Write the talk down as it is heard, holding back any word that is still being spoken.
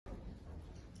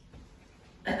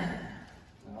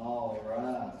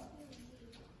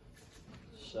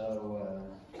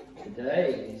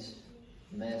Today's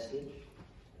message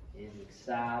is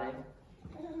exciting.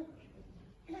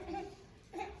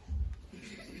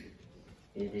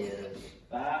 It is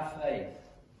by faith.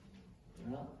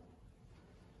 Well,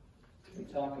 we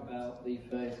talk about the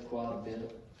faith quite a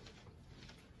bit.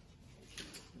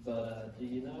 But do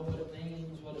you know what it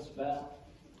means, what it's about?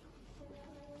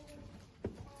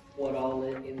 What all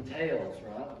it entails,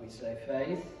 right? We say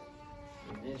faith.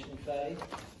 We mention faith.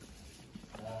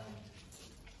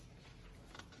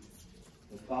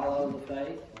 We follow the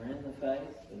faith. We're in the faith.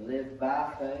 We live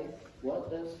by faith.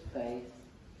 What does faith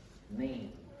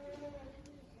mean?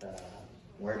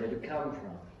 Where did it come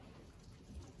from?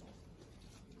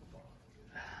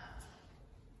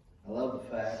 I love the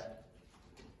fact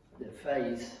that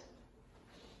faith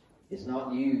is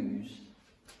not used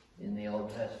in the Old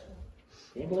Testament.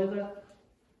 Can you believe that?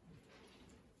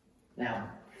 Now,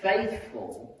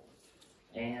 faithful,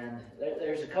 and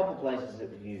there's a couple places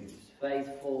it was used.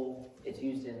 Faithful, it's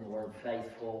used in the word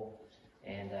faithful,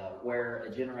 and where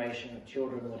a generation of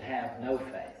children would have no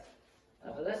faith.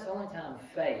 But that's the only time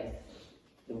faith,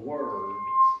 the word,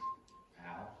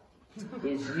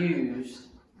 is used.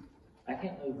 I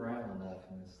can't move around enough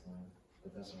in this thing,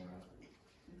 but that's all right.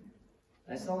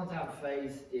 That's the only time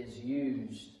faith is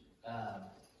used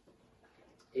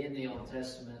in the Old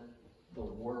Testament, the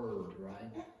word,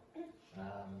 right?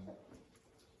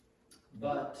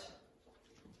 But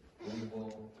we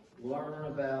will learn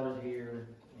about it here,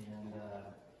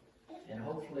 and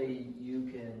hopefully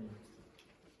you can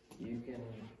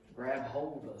grab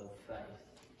hold of faith,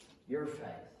 your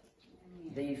faith,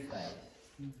 the faith,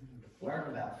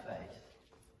 learn about faith,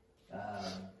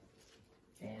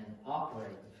 and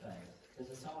operate in faith,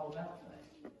 because it's all about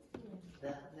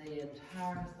faith. The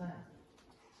entire thing,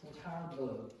 this entire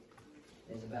book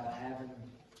is about having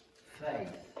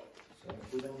faith. So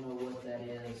if we don't know what that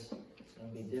is, it's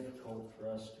going to be difficult for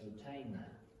us to obtain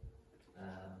that.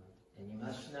 And you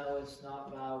must know it's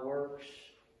not by works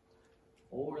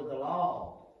or the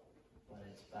law, but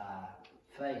it's by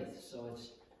faith. So it's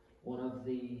one of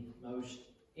the most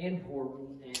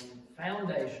important and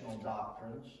foundational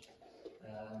doctrines.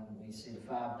 We see the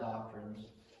 5 doctrines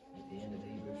at the end of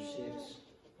Hebrews 6,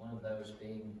 one of those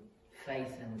being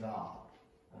faith in God,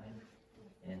 right?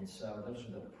 And so those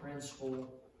are the principal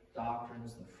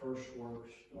doctrines, the first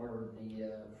works, or the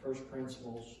first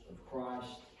principles of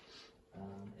Christ.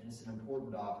 And it's an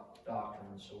important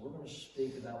doctrine. So we're going to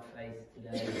speak about faith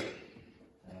today.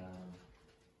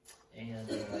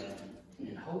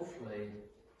 And hopefully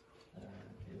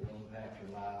it will impact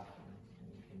your life,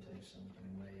 and you can take something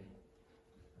away.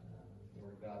 The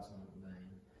Word of God's not in vain.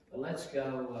 But let's go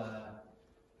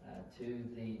to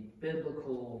the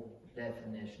biblical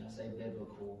definition. I say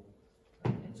biblical.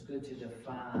 It's good to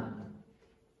define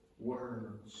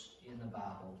words in the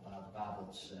Bible by the Bible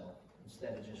itself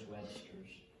instead of just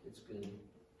Webster's. It's good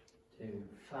to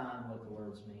find what the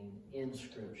words mean in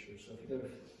Scripture. So if you go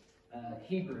to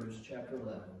Hebrews chapter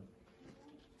 11.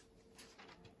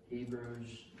 Hebrews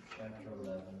chapter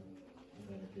 11. I'm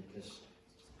going to get this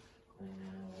thing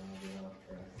now while I get off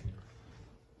track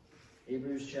here.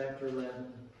 Hebrews chapter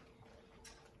 11,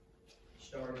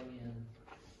 starting in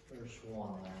verse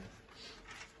 1 there.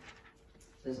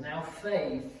 It says, now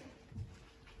faith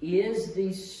is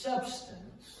the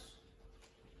substance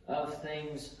of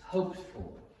things hoped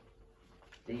for,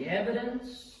 the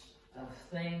evidence of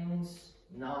things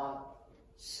not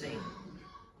seen.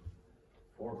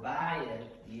 For by it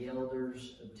the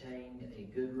elders obtained a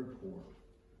good report.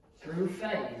 Through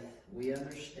faith we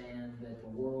understand that the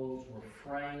worlds were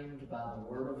framed by the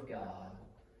word of God,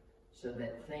 so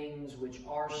that things which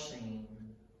are seen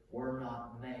were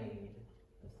not made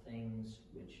of things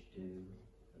which do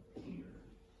appear.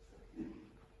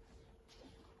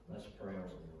 Let's pray over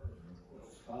the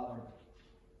word. Father,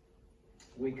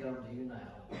 we come to you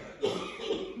now.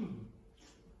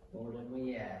 Lord, and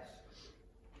we ask.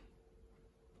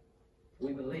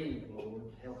 We believe, Lord,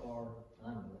 help our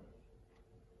unbelief.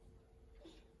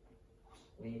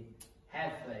 We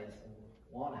have faith and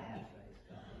want to have faith,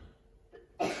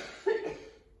 God.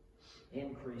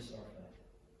 Increase our faith.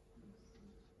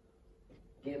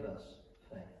 Give us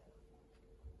faith.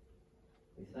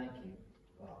 We thank you,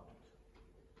 Father.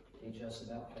 Teach us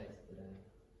about faith today.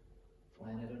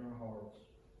 Plant it in our hearts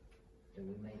that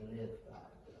we may live by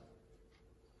it, God.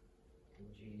 In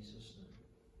Jesus' name,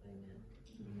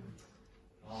 amen.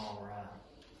 All right.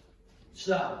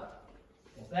 So,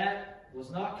 if that was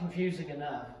not confusing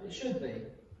enough, it should be.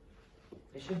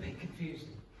 It should be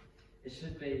confusing. It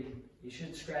should be, you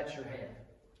should scratch your head.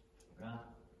 Right?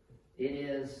 It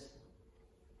is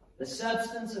the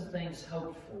substance of things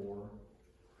hoped for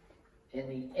And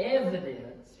the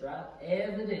evidence, right?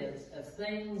 Evidence of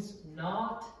things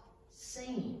not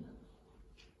seen.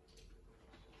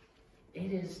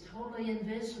 It is totally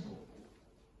invisible.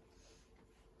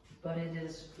 But it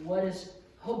is what is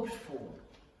hoped for.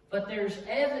 But there's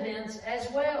evidence as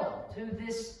well to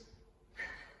this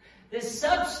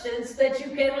substance that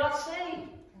you cannot see.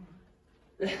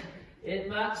 It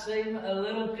might seem a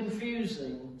little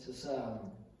confusing to some.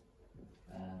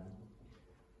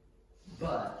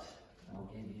 But I'll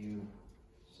give you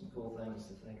some cool things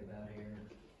to think about here.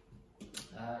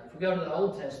 If we go to the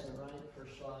Old Testament, right?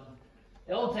 First slide.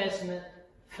 The Old Testament,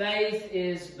 faith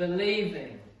is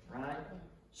believing, right?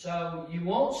 So you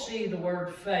won't see the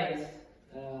word faith,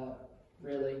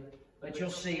 really, but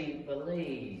you'll see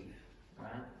believe,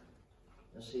 right?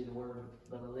 You'll see the word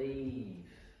believe,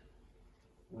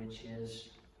 which is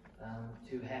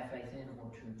to have faith in or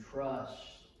to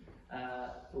trust.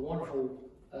 The wonderful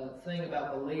thing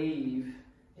about believe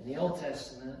in the Old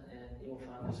Testament, and you'll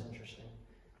find this interesting,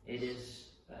 it is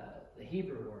the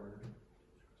Hebrew word,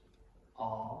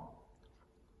 amen.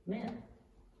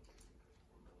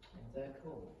 Ain't that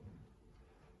cool?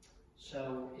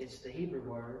 So it's the Hebrew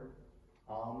word,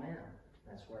 amen.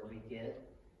 That's where we get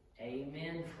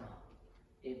amen from.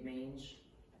 It means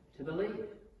to believe.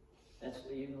 That's,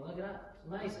 you can look it up. It's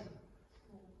amazing.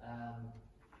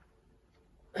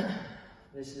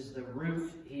 This is the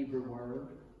root Hebrew word,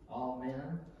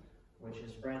 amen, which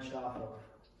is branched off of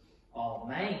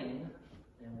Almain,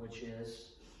 and which is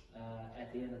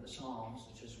at the end of the Psalms,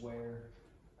 which is where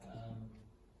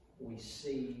we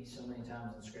see so many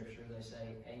times in Scripture they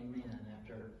say amen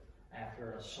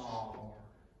after a psalm or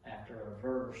after a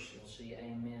verse. You'll see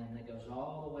amen. That goes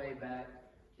all the way back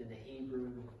to the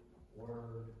Hebrew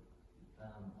word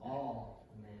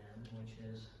amen, which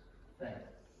is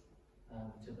faith,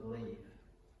 to believe.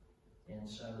 And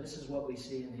so this is what we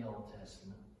see in the Old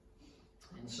Testament.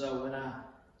 And so when I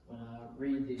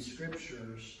read these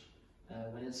scriptures,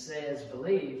 when it says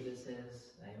believe, it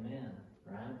says amen,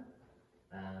 right?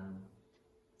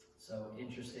 So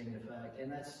interesting the fact,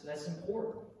 and that's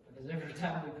important, because every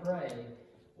time we pray,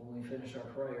 when we finish our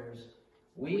prayers,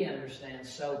 we understand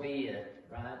so be it,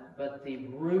 right? But the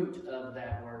root of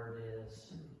that word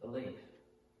is belief.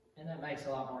 And that makes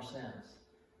a lot more sense.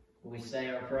 We say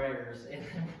our prayers and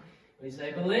we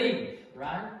say believe,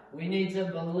 right? We need to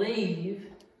believe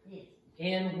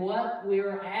in what we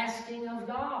are asking of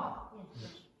God.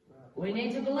 We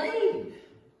need to believe.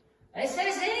 It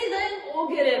says anything, we'll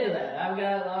get into that. I've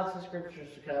got lots of scriptures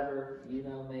to cover. You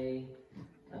know me.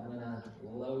 I'm going to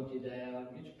load you down,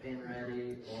 get your pen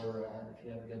ready, or if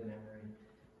you have a good memory,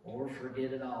 or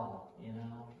forget it all, you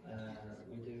know.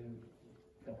 We do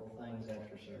a couple of things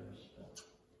after service. But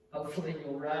hopefully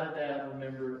you'll write it down,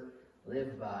 remember,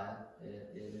 live by it.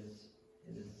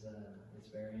 It's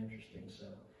very interesting. So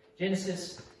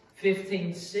Genesis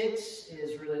 15:6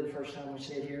 is really the first time we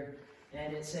see it here.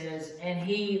 And it says, and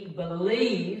he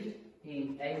believed,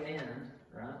 amen,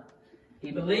 right?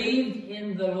 He believed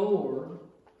in the Lord,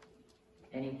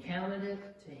 and he counted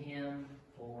it to him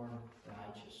for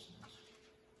righteousness.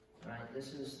 Right?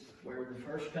 This is where the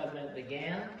first covenant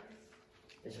began.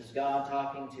 This is God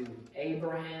talking to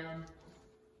Abraham.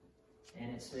 And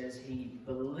it says he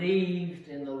believed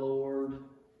in the Lord,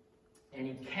 and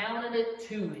he counted it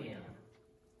to him.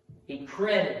 He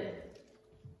credited it.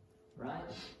 Right?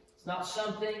 It's not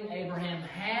something Abraham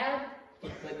had,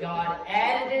 but God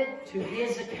added it to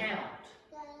his account.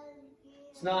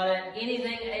 It's not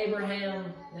anything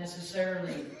Abraham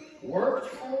necessarily worked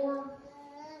for.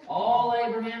 All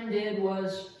Abraham did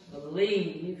was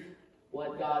believe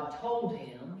what God told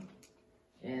him,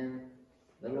 and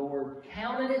the Lord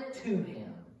counted it to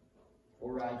him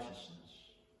for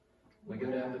righteousness. We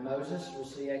go down to Moses. We'll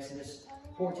see Exodus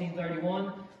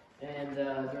 14:31. And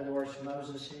during the words of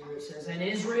Moses here, it says, and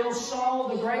Israel saw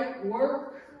the great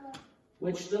work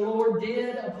which the Lord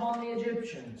did upon the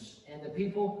Egyptians. And the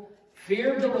people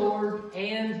feared the Lord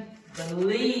and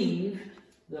believed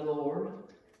the Lord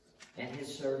and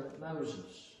his servant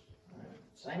Moses. Right.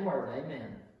 Same word,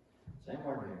 amen. Same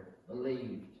word here,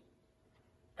 believed.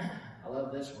 I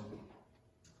love this one.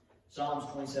 Psalms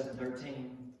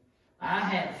 27:13. I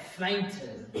had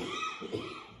fainted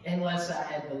unless I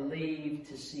had believed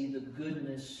to see the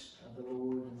goodness of the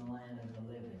Lord in the land of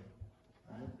the living.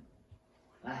 Right?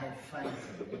 I had fainted.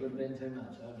 It would have been too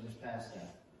much. I would have just passed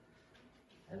out.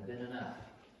 It would have been enough.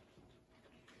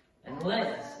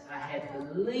 Unless I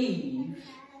had believed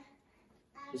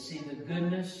to see the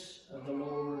goodness of the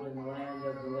Lord in the land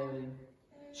of the living.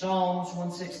 Psalms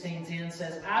 116:10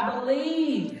 says, I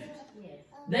believed.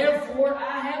 Therefore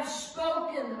I have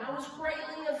spoken. I was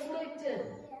greatly afflicted.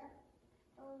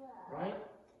 right?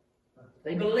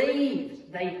 They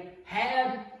believed. They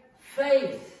had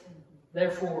faith.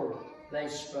 Therefore, they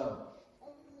spoke.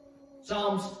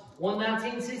 Psalms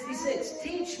 119:66.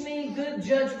 Teach me good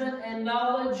judgment and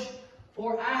knowledge,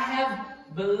 for I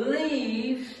have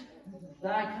believed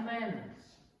thy commandments.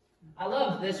 I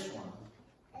love this one.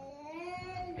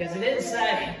 Because it didn't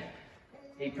say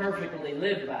he perfectly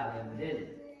lived by them, did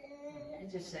it?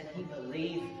 It just said he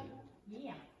believed them.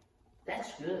 Yeah.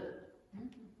 That's good.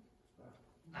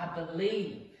 I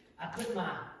believe. I put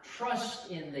my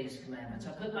trust in these commandments.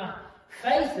 I put my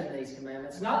faith in these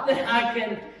commandments. Not that I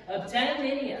can obtain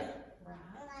any of them.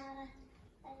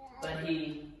 But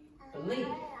he believed.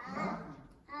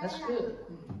 That's good.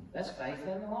 That's faith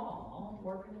and the law. All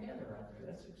working together right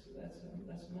there.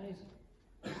 That's amazing.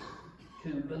 To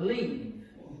believe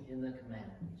in the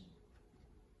commandments.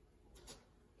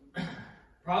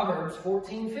 Proverbs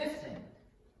 14:15.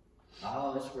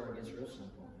 Oh, this is where it gets real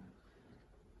simple.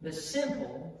 The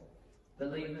simple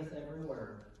believeth every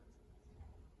word,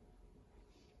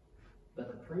 but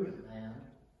the prudent man,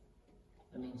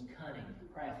 that means cunning,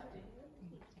 crafty,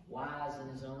 wise in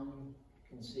his own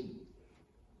conceit.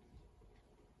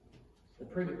 The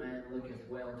prudent man looketh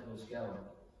well to his going.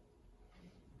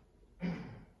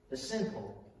 The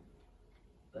simple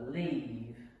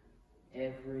believe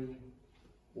every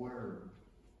word.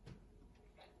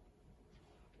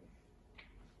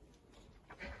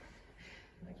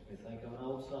 Makes me think of an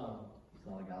old song. It's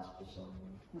not a gospel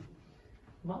song.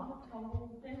 Mama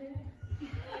told me.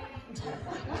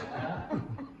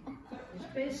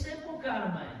 Just be a simple kind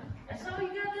of man. That's all you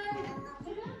gotta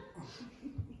do.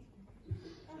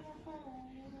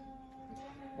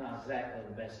 Not exactly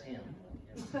the best hymn.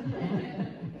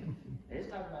 It's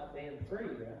talking about being free,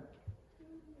 right?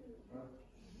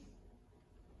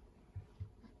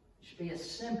 You should be a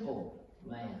simple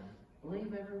man.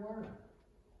 Believe every word.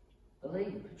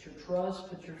 Believe. Put your trust,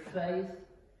 put your faith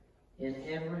in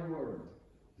every word.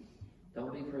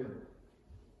 Don't be prudent.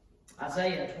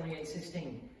 Isaiah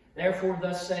 28:16. Therefore,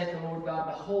 thus saith the Lord God,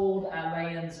 behold, I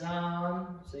lay in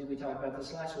Zion. See, we talked about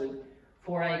this last week.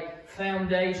 For a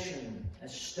foundation, a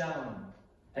stone,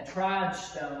 a tried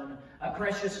stone, a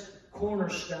precious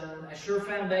cornerstone, a sure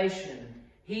foundation.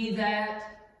 He that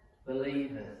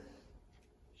believeth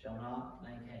shall not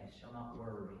make haste, shall not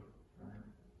worry, right?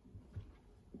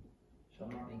 Shall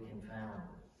not be confounded.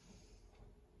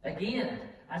 Again,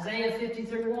 Isaiah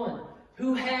 53:1.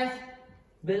 Who hath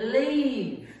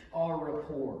believed our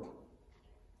report?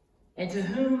 And to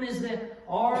whom is the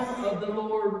arm of the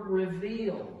Lord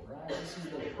revealed? Right? This is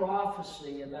the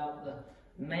prophecy about the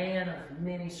man of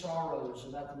many sorrows,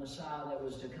 about the Messiah that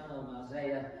was to come.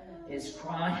 Isaiah is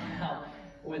crying out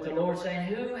with the Lord saying,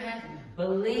 who hath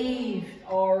believed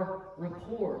our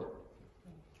report?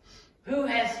 Who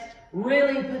has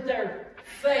really put their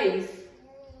faith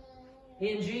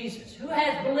in Jesus? Who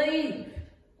hath believed?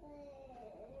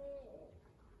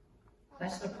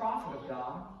 That's the prophet of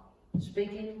God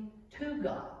speaking to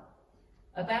God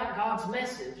about God's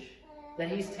message that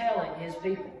he's telling his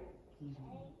people.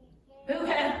 Who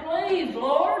hath believed,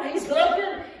 Lord? He's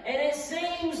looking, and it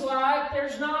seems like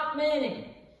there's not many.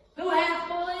 Who hath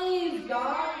believed,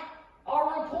 God,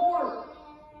 our report?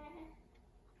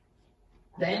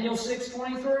 Daniel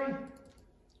 6:23.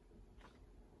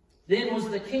 Then was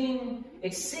the king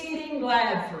exceeding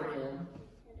glad for him,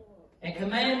 and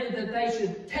commanded that they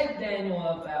should take Daniel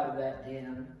up out of that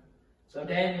den. So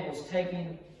Daniel was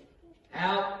taken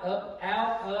out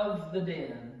of the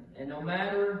den, and no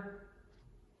manner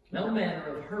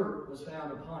of hurt was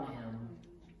found upon him,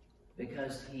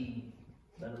 because he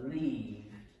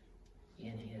believed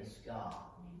in his God.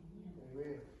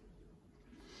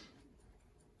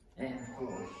 And of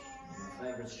course, my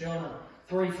favorites, Jonah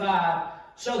 3:5.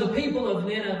 So the people of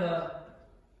Nineveh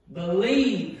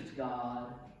believed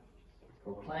God,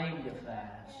 proclaimed a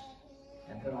fast,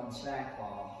 and put on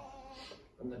sackcloth,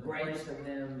 from the greatest of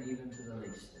them even to the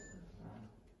least of them. Right?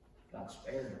 God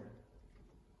spared them.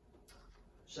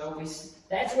 So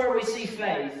that's where we see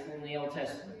faith in the Old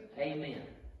Testament. Amen.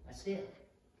 That's it.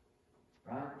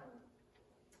 Right?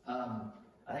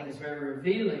 I think it's very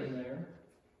revealing there,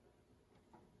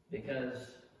 because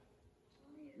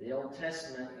the Old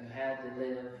Testament, you had to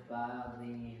live by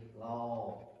the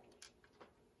law.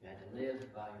 You had to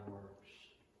live by your works.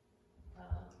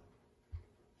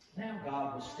 Now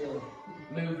God was still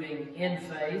moving in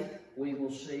faith, we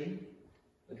will see,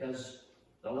 because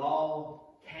the law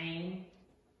came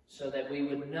so that we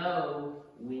would know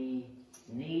we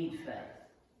need faith.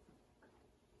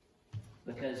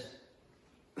 Because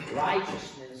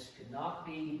righteousness could not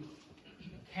be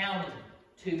counted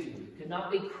to you, could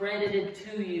not be credited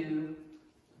to you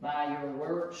by your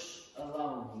works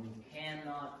alone. You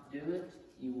cannot do it.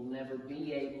 You will never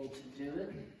be able to do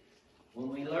it. When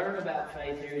we learn about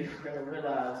faith here, you're going to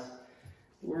realize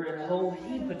we're in a whole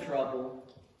heap of trouble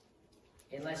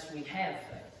unless we have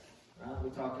faith. Right? We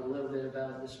talked a little bit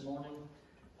about it this morning.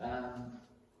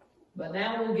 But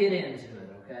now we'll get into it,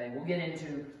 okay? We'll get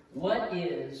into what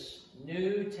is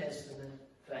New Testament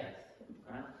faith,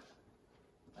 right?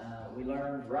 We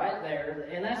learned right there,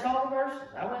 and that's all the verses.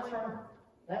 I went through them.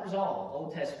 That was all,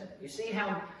 Old Testament. You see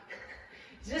how,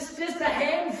 just a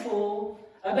handful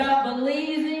about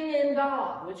believing in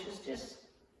God, which is just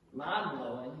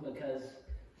mind-blowing because,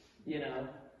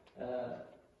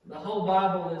 the whole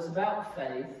Bible is about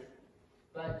faith,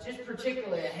 but just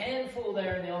particularly a handful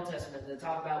there in the Old Testament that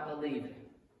talk about believing.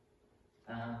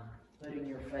 Putting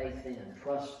your faith in,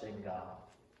 trusting God.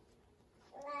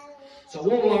 So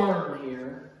we'll learn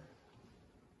here,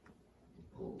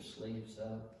 pull the sleeves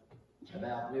up,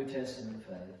 about New Testament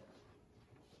faith.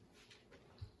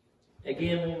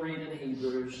 Again, we'll read in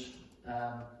Hebrews,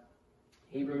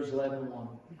 Hebrews 11:1.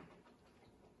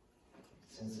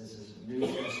 Since this is New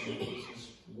Testament, this is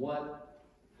what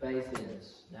faith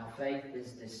is. Now, faith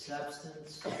is the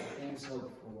substance of things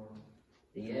hoped for,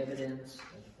 the evidence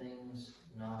of things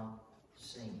not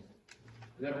seen.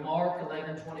 We go to Mark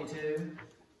 11:22.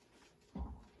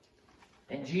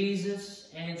 And Jesus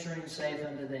answering saith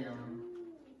unto them,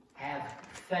 have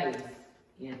faith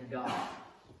in God.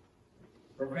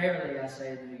 For verily I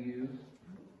say unto you,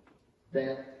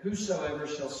 that whosoever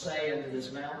shall say unto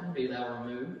this mountain, be thou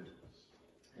removed,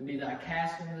 and be thou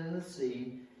cast into the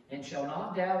sea, and shall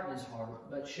not doubt in his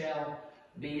heart, but shall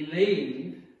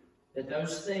believe that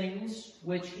those things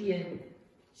which he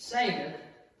saith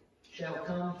shall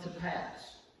come to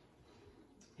pass,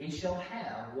 he shall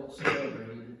have whatsoever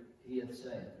he hath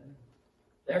said.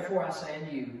 Therefore I say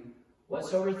unto you,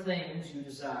 whatsoever things you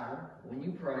desire, when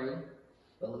you pray,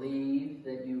 believe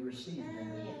that you receive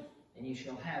them, and you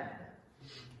shall have them.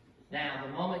 Now,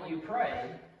 the moment you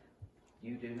pray,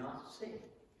 you do not see.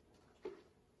 You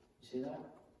see that?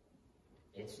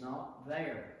 It's not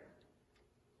there.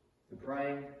 You're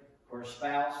praying for a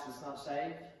spouse that's not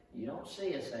saved, you don't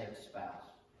see a saved spouse.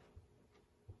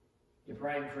 You're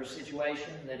praying for a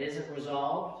situation that isn't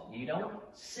resolved, you don't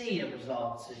see a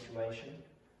resolved situation,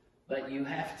 but you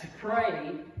have to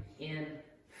pray in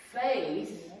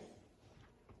faith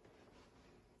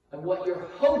of what you're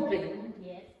hoping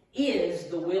is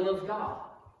the will of God.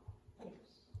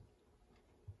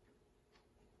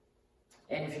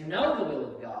 And if you know the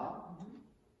will of God,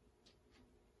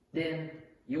 then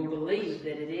you'll believe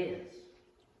that it is.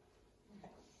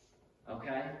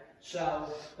 Okay?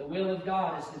 So, the will of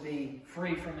God is to be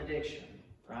free from addiction,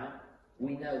 right?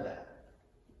 We know that.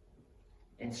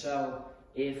 And so,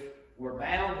 if we're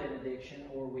bound in addiction,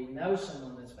 or we know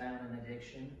someone that's bound in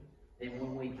addiction, then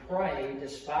when we pray,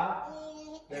 despite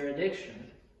their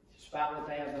addiction, despite what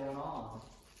they have going on,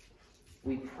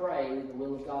 we pray the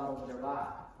will of God over their life,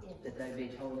 that they be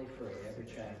totally free, every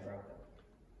chain broken.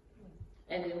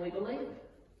 And then we believe it,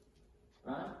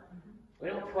 right? We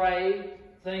don't pray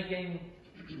thinking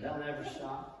they'll never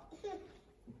stop.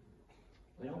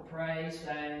 We don't pray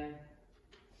saying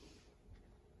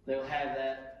they'll have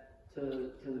that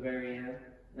to the very end.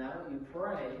 No, you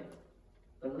pray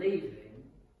believing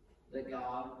that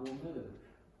God will move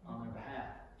on their behalf.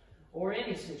 Or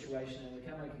any situation that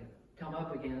we come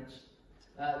up against,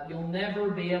 you'll never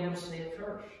be able to see it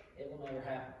first. It will never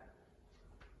happen.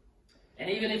 And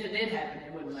even if it did happen,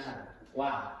 it wouldn't matter.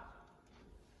 Why?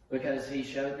 Because he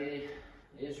showed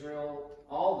Israel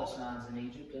all the signs in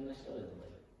Egypt, and they still didn't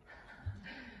believe it.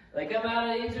 They come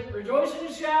out of Egypt rejoicing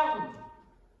and shouting,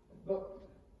 but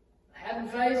having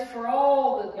faith for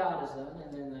all that God has done,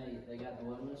 and then they got in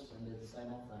the wilderness and did the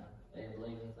same old thing. They didn't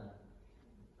believe the thing.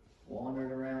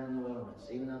 Wandered around in the wilderness,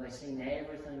 even though they seen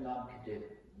everything God could do.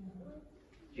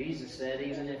 Jesus said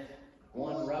even if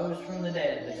one rose from the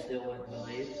dead, they still wouldn't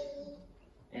believe.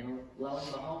 And lo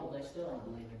and behold, they still don't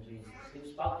believe in Jesus. He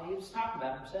was talking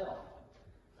about himself.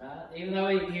 Right? Even though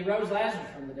he rose Lazarus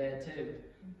from the dead too.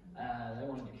 They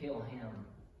wanted to kill him.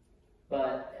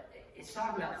 But it's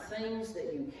talking about things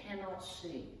that you cannot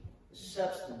see. The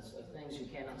substance of things you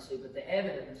cannot see. But the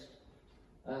evidence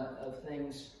of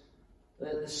things,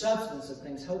 the substance of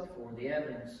things hoped for. The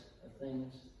evidence of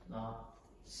things not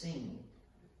seen.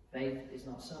 Faith is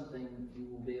not something you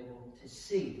will be able to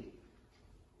see.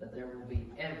 But there will be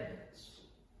evidence.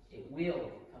 It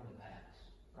will come to pass.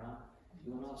 Right?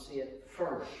 You will not see it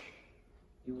first.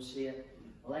 You will see it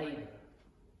later.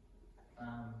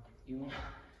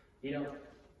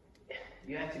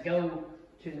 You have to go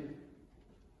to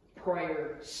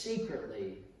prayer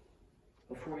secretly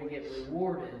before you get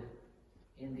rewarded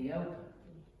in the open.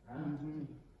 Right? Mm-hmm.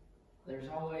 There's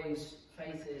always,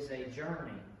 faith is a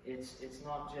journey. It's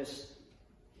not just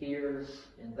here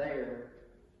and there.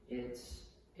 It's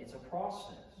a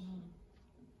process.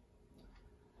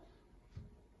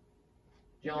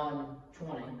 John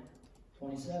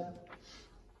 20:27.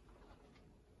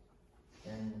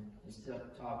 And he's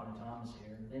talking to Thomas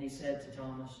here. Then he said to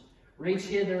Thomas, "Reach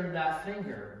hither thy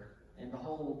finger, and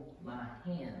behold my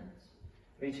hands.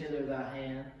 Reach hither thy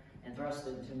hand, and thrust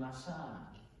it into my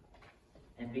side.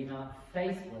 And be not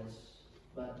faithless,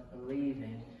 but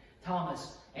believing."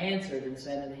 Thomas answered and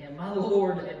said unto him, "My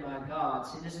Lord and my God."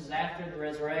 See, this is after the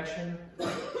resurrection.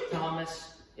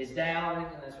 Thomas is doubting,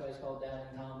 and that's why he's called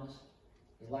Doubting Thomas.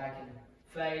 He's lacking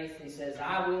faith. He says,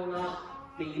 "I will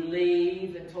not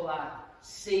believe until I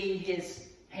see his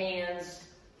hands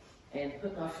and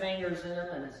put my fingers in them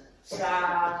and his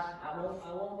side. I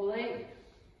won't believe."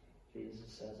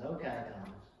 Jesus says, "Okay,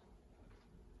 Thomas.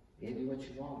 Give you what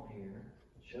you want here."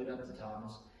 Showed up to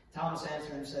Thomas. Thomas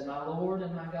answered and said, "My Lord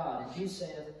and my God." And Jesus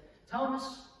said,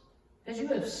 "Thomas, because you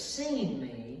have seen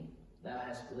me, thou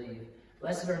hast believed.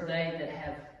 Blessed are they that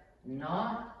have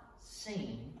not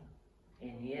seen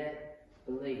and yet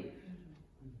believe."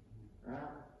 Right?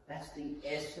 That's the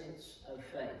essence of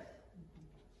faith.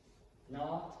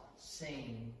 Not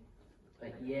seeing,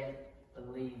 but yet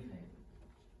believing.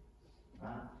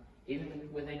 Right? Even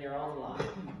within your own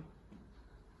life.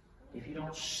 If you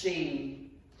don't see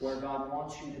where God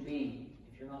wants you to be,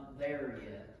 if you're not there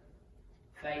yet,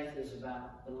 faith is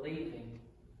about believing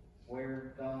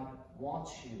where God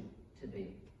wants you to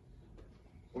be,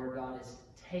 where God is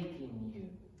taking you,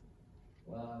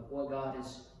 what God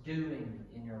is doing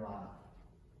in your life,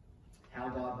 how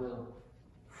God will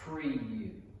free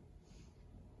you.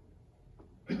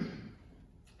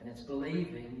 And it's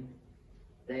believing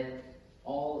that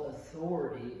all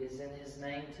authority is in His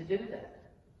name to do that.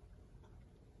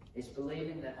 It's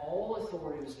believing that all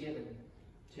authority was given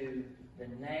to the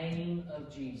name of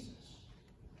Jesus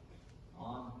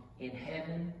in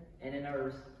heaven and in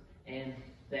earth, and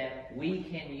that we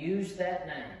can use that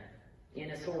name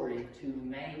in authority to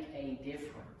make a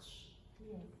difference.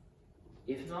 Yes.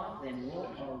 If not, then what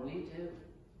are we doing?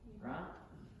 Right?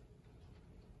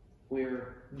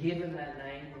 We're given that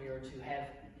name. We are to have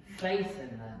faith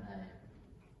in that name.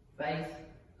 Faith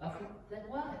of that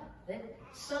what? That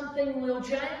something will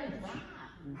change.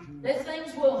 Mm-hmm. That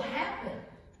things will happen.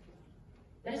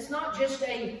 That it's not just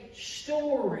a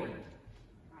story.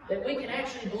 That we can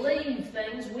actually believe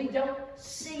things we don't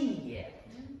see yet.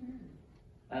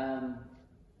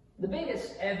 The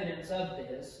biggest evidence of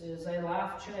this is a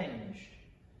life change.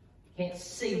 You can't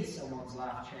see someone's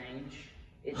life change.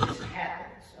 It just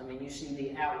happens. I mean, you see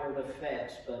the outward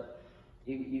effects, but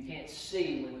you can't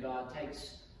see when God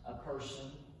takes a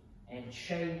person and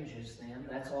changes them.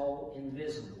 That's all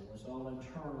invisible. It's all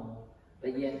internal.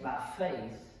 But yet by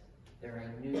faith,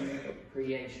 they're a new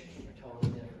creation. They're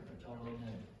totally different. They're totally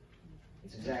new.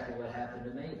 It's exactly what happened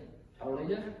to me. Totally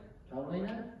different. Totally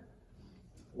new.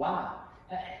 Why?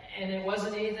 And it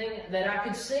wasn't anything that I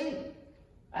could see.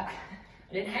 I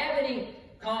didn't have any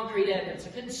concrete evidence. I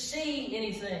couldn't see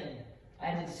anything. I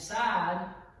had to decide,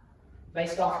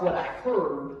 based off what I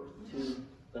heard, to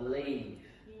believe.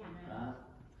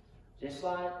 Just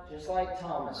like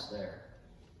Thomas there.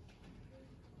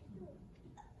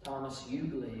 Thomas, you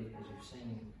believe because you've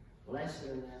seen. Blessed are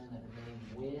them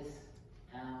that believe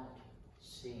without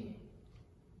seeing.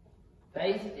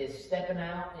 Faith is stepping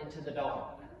out into the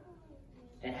dark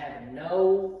and having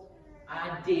no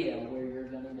idea where you're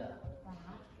going to go.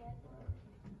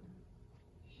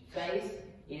 Faith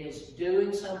is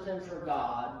doing something for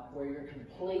God where you're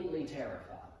completely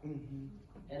terrified. Mm-hmm.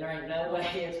 And there ain't no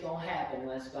way it's going to happen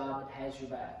unless God has your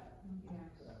back. Mm-hmm.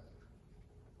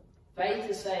 Faith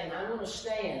is saying, I'm going to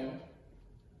stand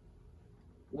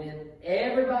when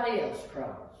everybody else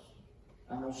crumbles.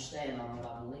 I'm going to stand on what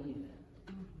I believe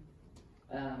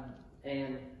in.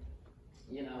 And,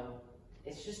 you know,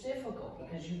 it's just difficult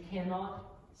because you cannot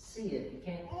see it. You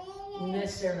can't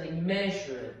necessarily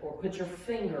measure it or put your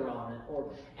finger on it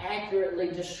or accurately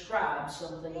describe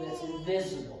something that's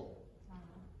invisible.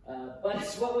 But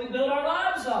it's what we build our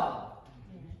lives on.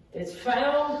 It's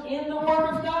found in the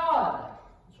Word of God.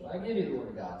 That's why I give you the Word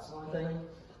of God. It's the only thing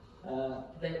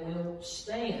that will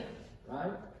stand,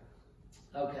 right?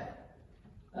 Okay.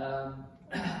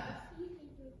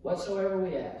 Whatsoever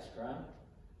we ask, right?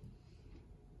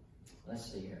 Let's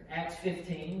see here. Acts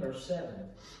 15, verse 7.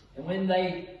 And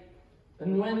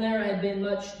when there had been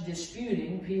much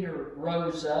disputing, Peter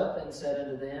rose up and said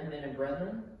unto them, Men and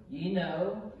brethren, ye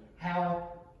know how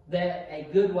that a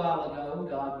good while ago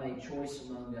God made choice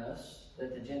among us,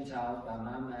 that the Gentiles by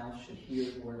my mouth should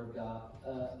hear the word of God,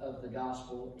 of the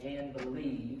gospel, and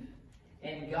believe.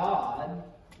 And God,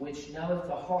 which knoweth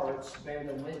the hearts, bare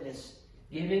them witness,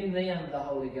 giving them the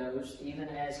Holy Ghost, even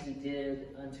as He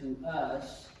did unto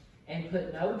us, and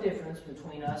put no difference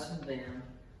between us and them.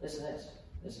 Listen to this.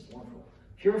 This is wonderful.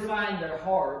 Purifying their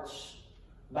hearts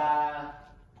by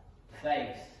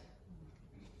faith.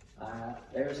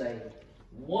 There's a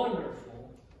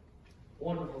wonderful,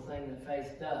 wonderful thing that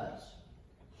faith does.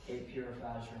 It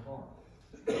purifies your heart.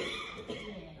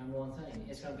 Number one thing,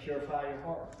 it's going to purify your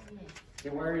heart.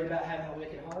 You're worried about having a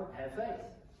wicked heart? Have faith.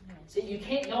 See, you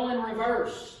can't go in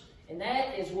reverse. And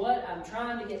that is what I'm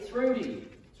trying to get through to you.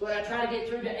 It's what I try to get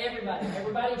through to everybody.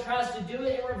 Everybody tries to do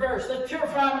it in reverse. Let's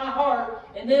purify my heart,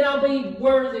 and then I'll be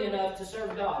worthy enough to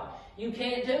serve God. You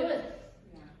can't do it.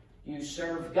 You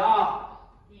serve God,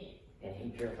 and He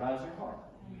purifies your heart.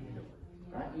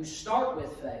 Right? You start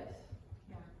with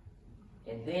faith,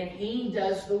 and then He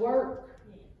does the work.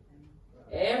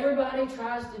 Everybody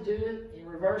tries to do it in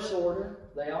reverse order.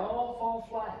 They all fall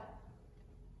flat.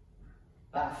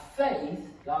 By faith,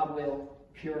 God will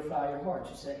purify your heart.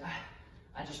 You say,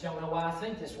 I just don't know why I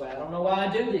think this way. I don't know why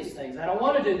I do these things. I don't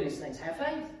want to do these things. Have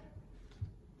faith.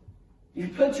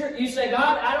 You say,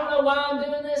 God, I don't know why I'm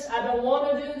doing this. I don't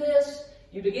want to do this.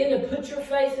 You begin to put your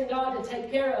faith in God to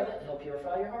take care of it. He'll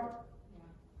purify your heart.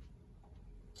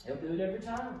 He'll do it every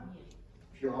time.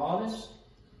 If you're honest,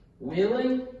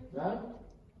 willing, right?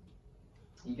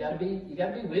 You gotta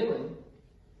be willing.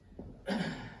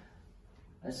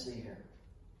 Let's see here.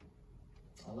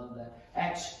 I love that.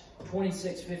 Acts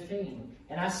 26:15.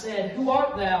 And I said, Who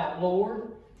art thou,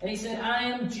 Lord? And he said, I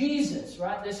am Jesus.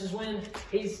 Right? This is when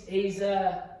he's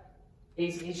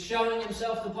showing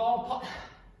himself to Paul. Paul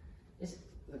is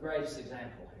the greatest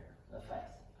example here of faith.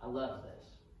 I love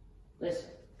this. Listen,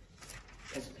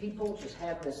 because people just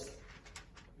have this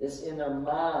in their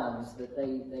minds that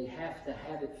they have to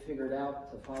have it figured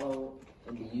out to follow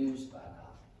and be used by God.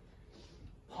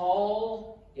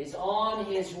 Paul is on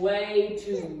his way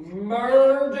to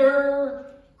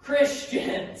murder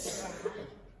Christians.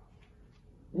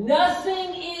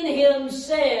 Nothing in him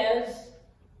says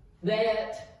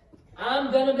that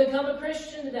I'm going to become a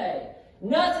Christian today.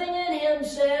 Nothing in him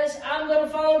says I'm going to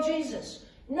follow Jesus.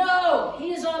 No,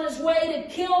 he is on his way to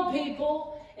kill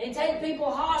people and take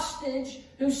people hostage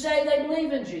who say they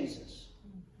believe in Jesus.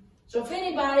 So if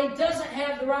anybody doesn't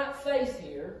have the right faith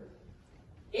here,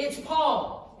 it's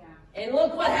Paul. Yeah. And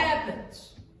look what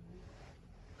happens.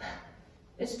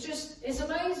 It's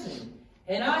amazing.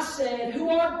 And I said, Who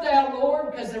art thou,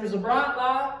 Lord? Because there was a bright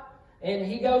light, and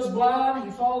he goes blind,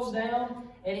 he falls down,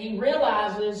 and he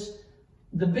realizes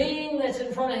the being that's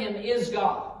in front of him is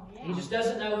God. Yeah. He just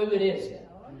doesn't know who it is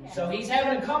yet. Okay. So he's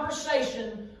having a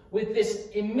conversation with this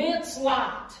immense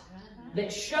light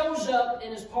that shows up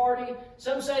in his party.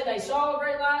 Some say they saw a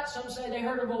great light. Some say they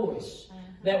heard a voice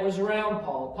that was around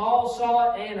Paul. Paul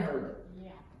saw it and heard it.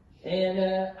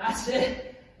 Yeah.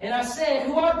 And I said,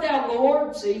 Who art thou,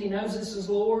 Lord? See, he knows this is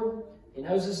Lord. He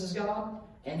knows this is God.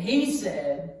 And he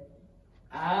said,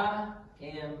 I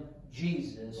am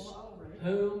Jesus,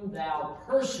 whom thou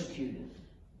persecuted.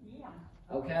 Yeah.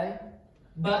 Okay?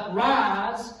 But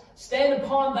rise, stand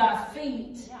upon thy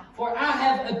feet, for I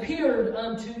have appeared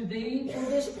unto thee for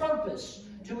this purpose,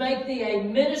 to make thee a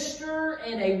minister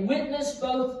and a witness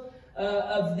both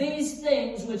of these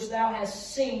things which thou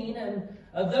hast seen, and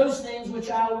of those things which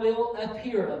I will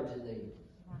appear unto thee,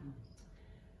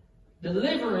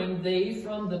 delivering thee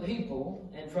from the people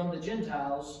and from the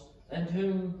Gentiles, unto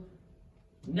whom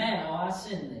now I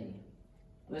send thee.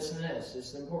 Listen to this. This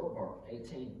is the important part.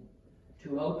 18.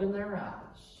 To open their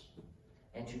eyes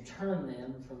and to turn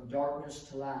them from darkness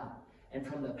to light, and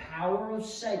from the power of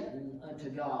Satan unto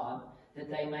God, that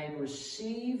they may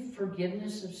receive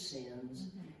forgiveness of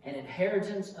sins and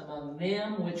inheritance among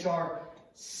them which are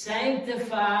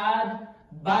sanctified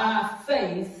by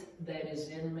faith that is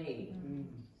in me.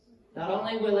 Not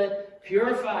only will it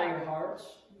purify your hearts,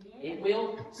 it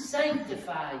will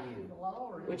sanctify you,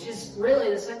 which is really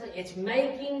the same thing. It's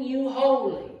making you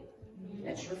holy.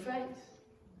 That's your faith.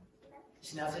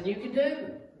 It's nothing you can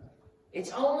do.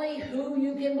 It's only who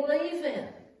you can believe in.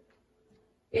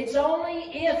 It's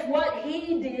only if what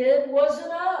he did was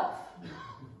enough.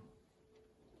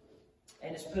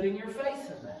 And it's putting your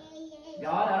faith in that.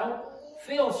 God, I don't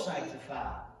feel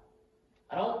sanctified.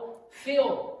 I don't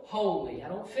feel holy. I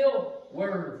don't feel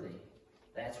worthy.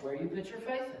 That's where you put your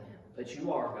faith in Him. But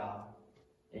you are God.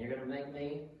 And you're going to make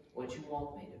me what you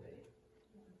want me to be.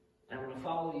 And I'm going to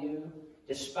follow you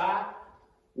despite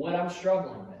what I'm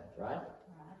struggling with, right?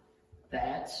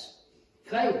 That's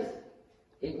faith.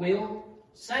 It will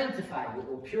sanctify you. It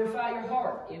will purify your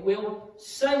heart. It will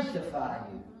sanctify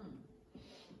you.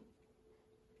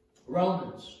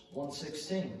 Romans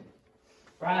 1:16.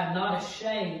 For I am not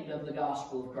ashamed of the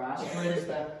gospel of Christ, for it is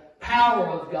the power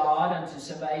of God unto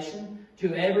salvation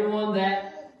to everyone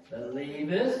that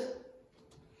believeth,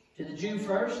 to the Jew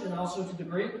first and also to the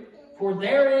Greek. For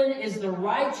therein is the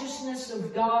righteousness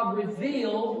of God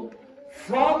revealed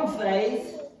from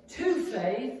faith to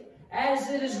faith, as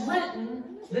it is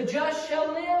written, the just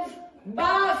shall live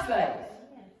by faith.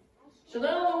 So the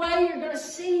only way you're going to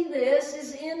see this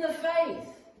is in the faith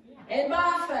and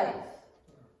by faith.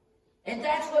 And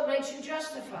that's what makes you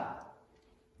justified.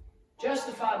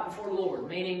 Justified before the Lord,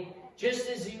 meaning just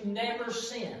as you never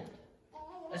sinned.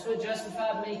 That's what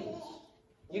justified means.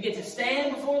 You get to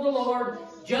stand before the Lord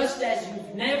just as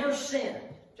you've never sinned.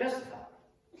 Justified.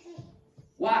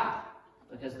 Why?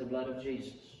 Because of the blood of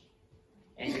Jesus.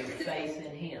 And your faith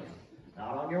in Him.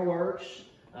 Not on your works,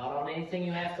 not on anything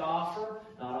you have to offer,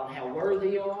 not on how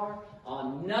worthy you are,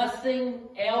 on nothing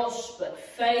else but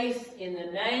faith in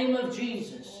the name of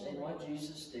Jesus and what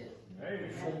Jesus did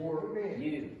for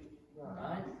you.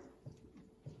 Right?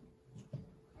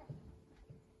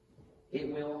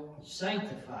 It will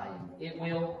sanctify you. It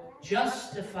will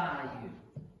justify you.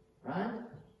 Right?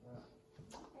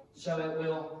 So it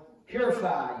will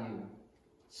purify you,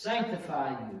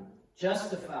 sanctify you,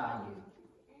 justify you.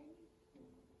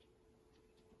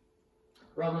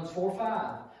 Romans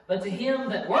 4:5. But to him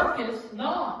that worketh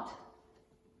not,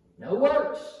 no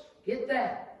works. Get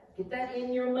that. Get that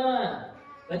in your mind.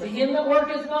 But to him that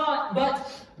worketh not,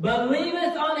 but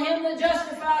believeth on him that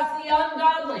justifieth the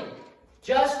ungodly.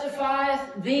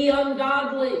 Justifieth the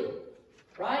ungodly.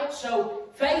 Right? So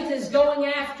faith is going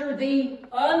after the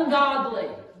ungodly,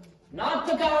 not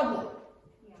the godly.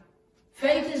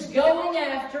 Faith is going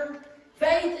after,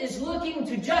 faith is looking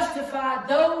to justify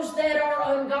those that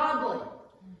are ungodly.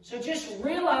 So just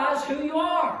realize who you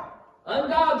are,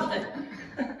 ungodly,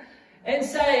 and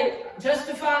say,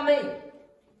 justify me.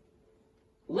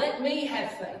 Let me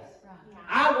have faith.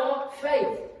 I want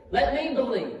faith. Let me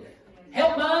believe.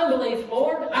 Help my unbelief,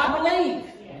 Lord. I believe.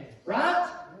 Right?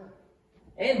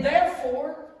 And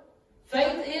therefore,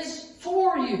 faith is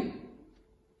for you.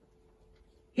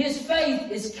 His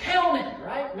faith is counted,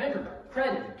 right? Remember,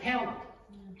 credited, counted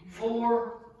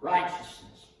for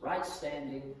righteousness, right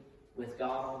standing with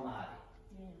God Almighty,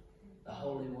 the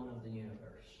Holy One of the universe,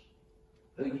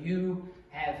 who you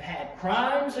have had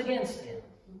crimes against Him,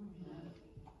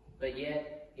 but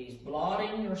yet He's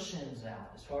blotting your sins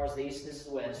out as far as the east is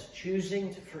the west,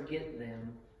 choosing to forget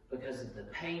them because of the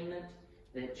payment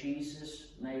that Jesus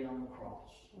made on the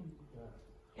cross.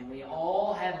 And we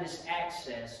all have this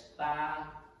access by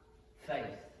faith,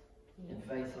 and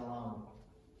faith alone.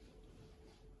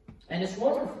 And it's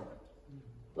wonderful.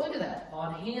 Look at that.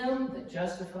 On him that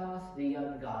justifieth the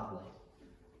ungodly.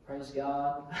 Praise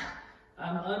God.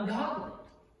 I'm ungodly.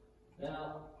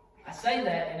 Now, I say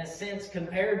that in a sense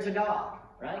compared to God,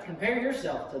 right? Compare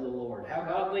yourself to the Lord. How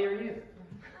godly are you?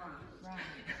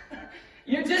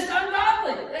 You're just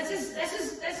ungodly. That's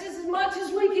as much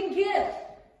as we can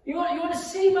get. You want to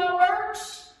see my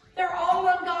works? They're all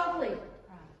ungodly.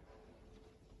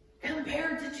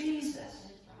 Compared to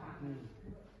Jesus.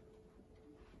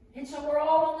 And so we're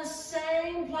all on the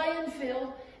same playing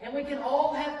field, and we can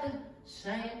all have the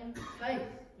same faith.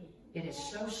 It is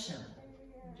so simple.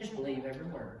 Just believe every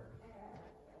word.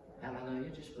 Hallelujah.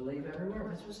 Just believe every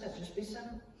word. That's what it says. Just be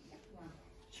simple.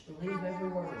 Just believe every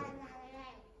word.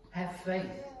 Have faith.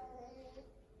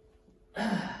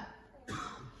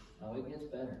 Oh, it gets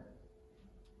better.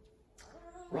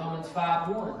 Romans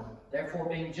 5:1. Therefore,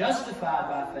 being justified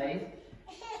by faith,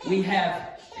 we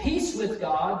have peace with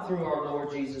God through our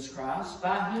Lord Jesus Christ,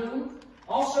 by whom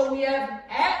also we have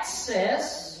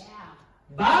access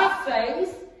by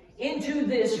faith into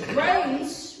this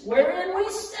grace wherein we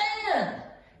stand,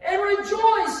 and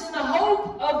rejoice in the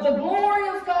hope of the glory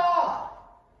of God.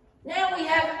 Now we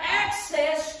have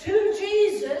access to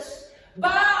Jesus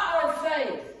by our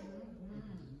faith.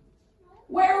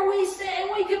 Where we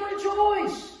stand, we can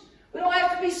rejoice. We don't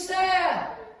have to be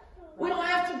sad. We don't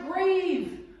have to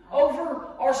grieve over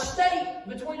our state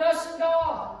between us and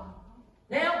God.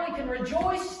 Now we can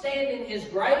rejoice, stand in His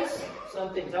grace,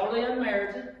 something totally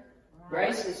unmerited.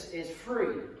 Grace is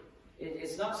free.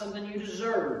 It's not something you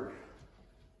deserve.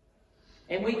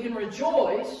 And we can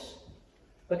rejoice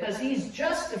because He's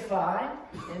justified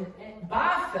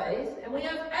by faith, and we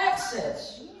have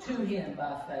access to Him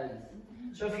by faith.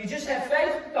 So if you just have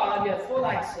faith with God, you have full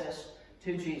access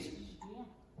to Jesus.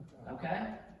 Okay?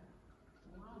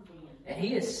 And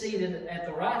He is seated at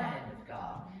the right hand of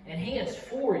And He is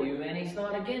for you, and He's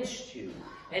not against you.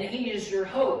 And He is your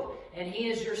hope, and He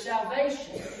is your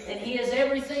salvation, and He is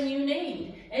everything you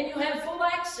need. And you have full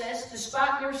access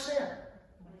despite your sin.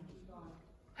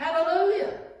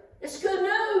 Hallelujah! It's good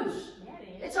news.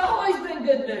 It's always been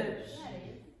good news.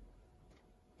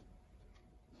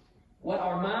 What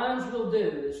our minds will do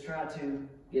is try to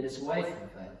get us away from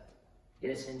faith.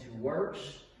 Get us into works.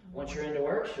 Once you're into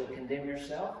works, you'll condemn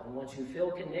yourself. And once you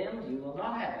feel condemned, you will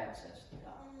not have access to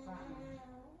God.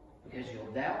 Because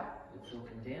you'll doubt, you'll feel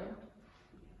condemned.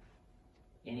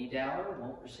 Any doubter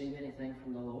won't receive anything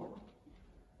from the Lord.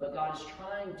 But God is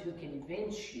trying to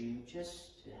convince you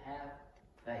just to have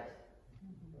faith.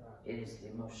 It is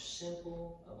the most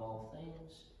simple of all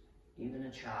things. Even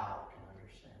a child can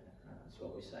understand it. That's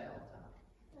what we say all the time.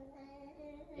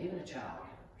 Even a child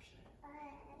can understand.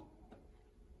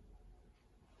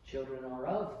 Children are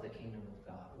of the kingdom of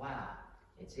God. Why?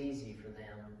 It's easy for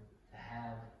them to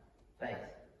have faith.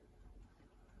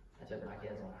 I took my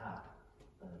kids on a hike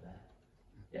the other day.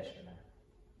 Yesterday.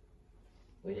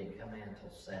 We didn't come in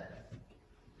until 7.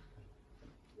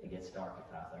 It gets dark at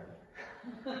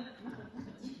 5:30.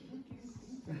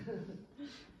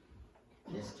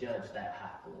 Just judge that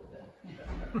hike a little bit.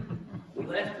 We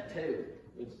left at 2,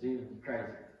 which is even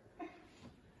crazy.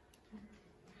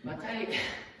 But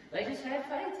they just had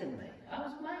faith in me. I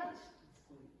was amazed.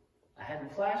 I had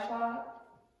the flashlight.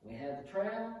 We had the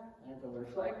trail. I had the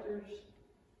reflectors.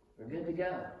 We're good to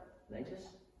go. They just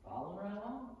followed right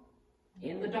along.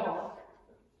 In the dark.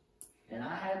 And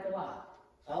I had the light.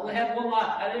 I only had one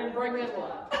light. I didn't bring this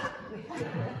light.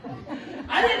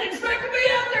 I didn't expect to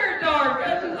be out there at dark.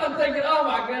 I'm thinking, oh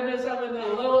my goodness, I'm in the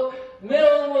little middle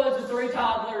of the woods with 3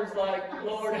 toddlers, like,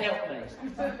 Lord help me.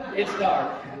 It's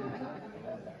dark.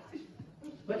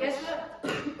 But guess what?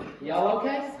 Y'all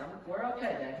okay? We're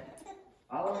okay, Dad.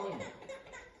 All in.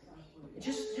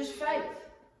 Just faith.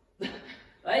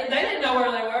 They didn't know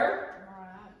where they were.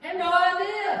 Had no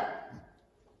idea.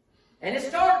 And it's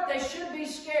dark. They should be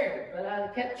scared. But I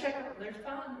kept checking. They're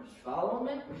fine. Just following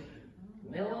me.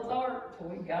 Middle of the dark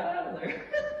until we got out of there.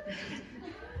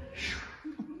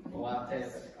 Well, I'll tell you,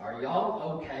 are y'all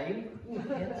okay?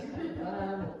 Yes,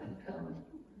 I'm coming.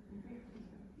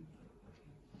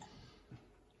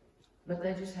 But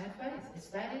they just have faith. It's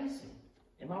that easy.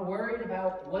 Am I worried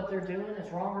about what they're doing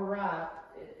is wrong or right?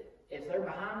 If they're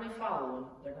behind me following,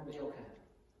 they're going to be okay.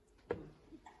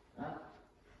 Right?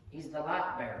 He's the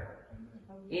light bearer.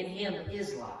 In Him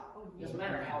is light. Doesn't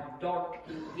matter how dark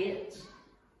it gets.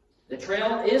 The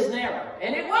trail is narrow.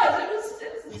 And it was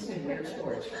a weird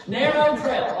story. Narrow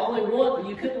trail. Only one.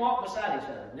 You couldn't walk beside each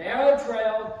other. Narrow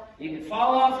trail. You could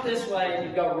fall off this way and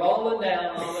you'd go rolling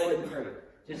down all the way to the creek.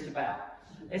 Just about.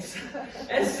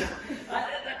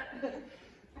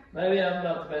 Maybe I'm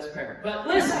not the best parent. But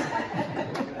listen.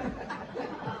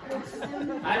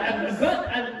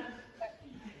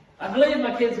 I believe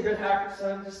my kids are good hikers,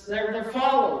 so they're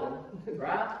following,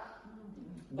 right?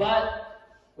 But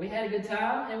we had a good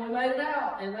time and we made it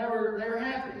out, and they were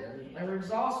happy and they were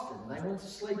exhausted. And they went to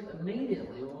sleep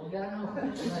immediately when we got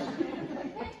home.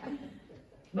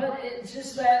 But it's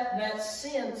just that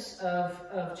sense of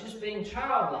just being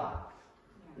childlike.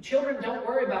 The children don't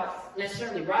worry about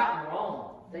necessarily right and wrong.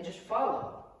 They just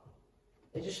follow.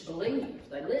 They just believe.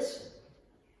 They listen.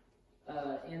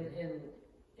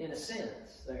 In a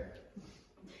sense, there.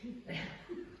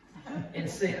 In a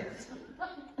sense.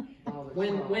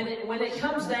 When it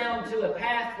comes down to a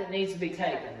path that needs to be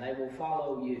taken, they will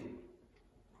follow you.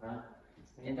 Right?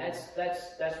 And that's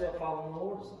what following the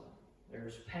Lord is like.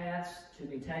 There's paths to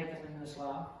be taken in this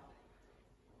life.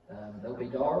 They'll be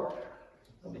dark,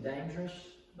 they'll be dangerous,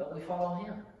 but we follow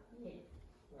Him.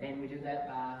 And we do that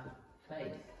by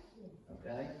faith.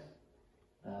 Okay?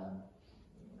 I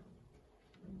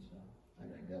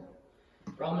gotta go.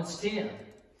 Romans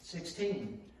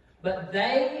 10:16. But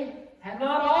they have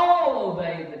not all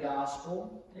obeyed the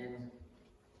gospel. And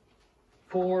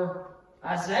for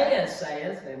Isaiah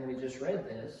saith, and we just read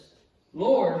this,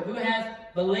 Lord, who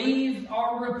hath believed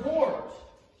our report?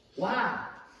 Why?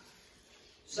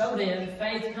 So then,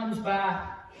 faith comes by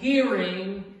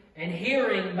hearing, and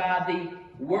hearing by the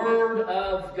Word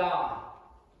of God.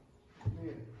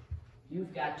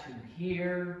 You've got to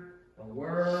hear the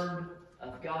Word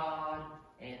of God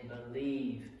and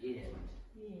believe it.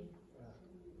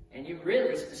 And you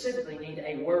really specifically need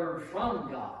a word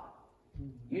from God.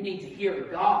 You need to hear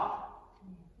God.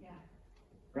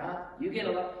 Right? You get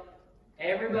a lot.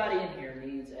 Everybody in here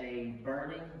needs a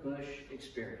burning bush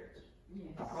experience.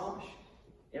 I promise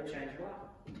you. It'll change your life.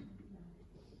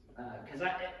 Because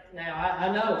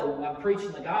I know I'm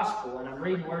preaching the gospel and I'm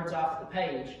reading words off the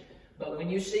page, But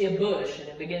when you see a bush and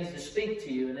it begins to speak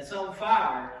to you and it's on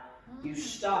fire, you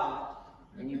stop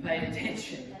and you pay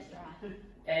attention. That's right.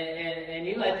 And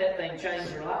you let that thing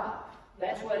change your life.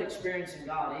 That's what experiencing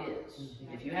God is.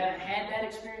 If you haven't had that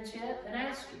experience yet, then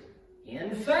ask Him.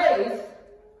 In faith,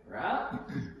 right?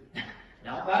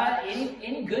 Not by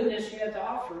any goodness you have to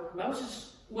offer.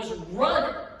 Moses was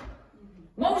running.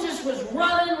 Moses was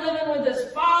running, living with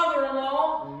his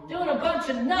father-in-law, doing a bunch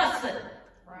of nothing.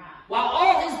 Right. While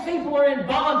all his people are in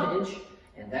bondage.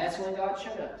 And that's when God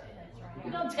showed up to him. That's right.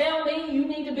 You don't tell me you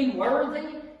need to be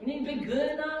worthy. You need to be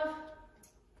good enough.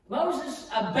 Moses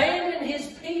abandoned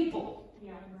his people.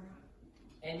 Yeah.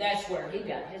 And that's where he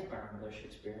got his burning bush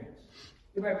experience.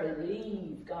 You better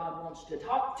believe God wants to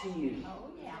talk to you.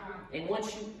 Oh, yeah. And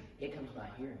once it comes by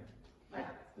hearing. Like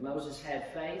Moses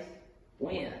had faith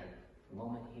when? The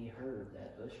moment he heard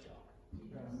that bush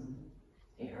talk.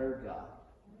 He heard God.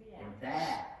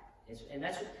 And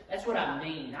that's what I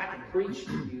mean. I can preach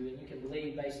to you and you can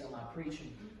believe based on my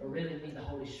preaching, or really need the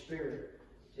Holy Spirit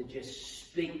to just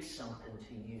speak something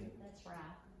to you. That's right.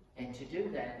 And to do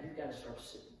that, you've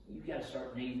got to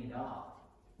start needing God.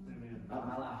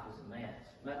 My life is a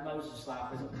mess. Moses'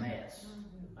 life was a mess.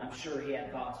 I'm sure he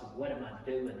had thoughts of, what am I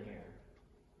doing here?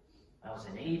 I was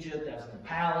in Egypt, I was in the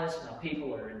palace, my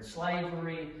people are in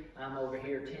slavery, I'm over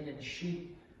here tending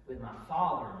sheep with my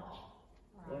father-in-law.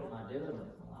 What am I doing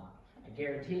with my life? I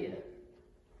guarantee it.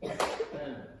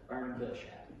 Boom, burning bush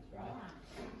happens,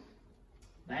 right?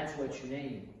 That's what you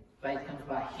need. Faith comes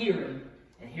by hearing,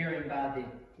 and hearing by the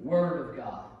Word of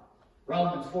God.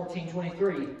 Romans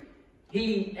 14:23.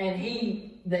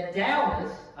 He that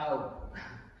doubteth, now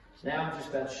I'm just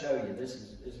about to show you. This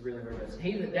is really very good.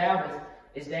 He that doubteth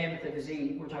is damned if his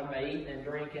eat. We're talking about eating and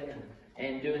drinking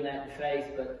and doing that in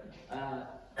faith. But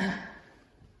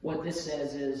what this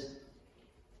says is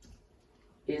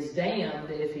damned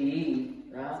if he eat.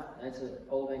 Right? That's an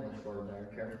old English word there,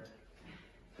 Karen.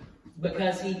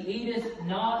 Because he eateth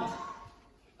not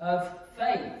of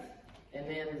faith. And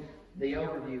then the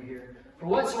overview here. For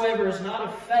whatsoever is not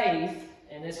of faith,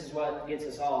 and this is what gets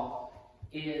us all,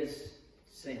 is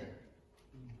sin.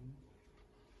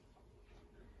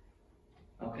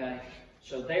 Okay?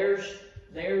 So there's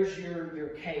your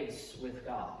case with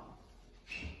God.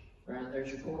 Right?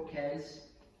 There's your court case.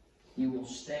 You will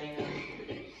stand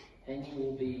and you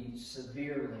will be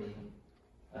severely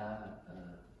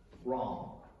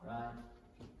wrong. Right?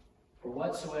 For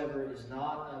whatsoever is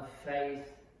not of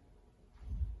faith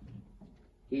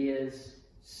is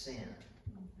sin.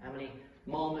 How many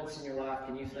moments in your life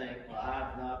can you think, well,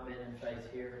 I've not been in faith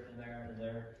here and there and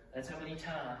there? That's how many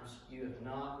times you have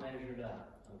not measured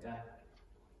up. Okay?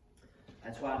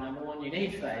 That's why, number one, you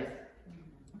need faith.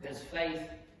 Because faith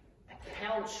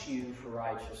accounts you for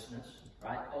righteousness.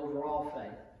 Right? Overall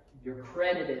faith. You're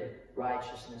credited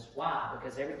righteousness. Why?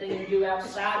 Because everything you do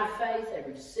outside of faith,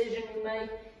 every decision you make,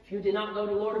 if you did not go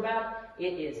to the Lord about it,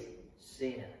 it is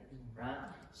sin. Right?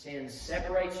 Sin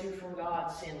separates you from God.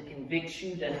 Sin convicts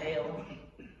you to hell.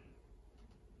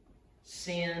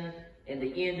 Sin, and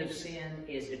the end of sin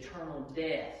is eternal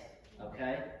death.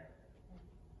 Okay?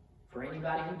 For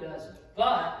anybody who doesn't.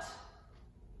 But,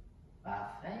 by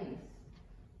faith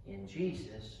in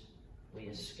Jesus, we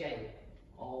escape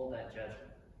all that judgment.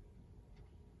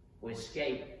 We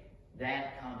escape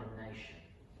that condemnation.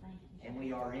 And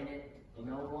we are in it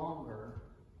no longer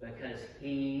because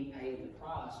He paid the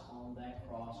price on that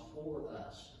cross for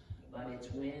us. But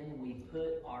it's when we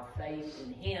put our faith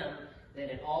in Him that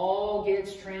it all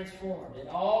gets transformed. It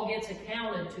all gets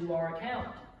accounted to our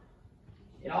account.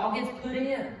 It all gets put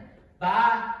in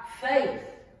by faith.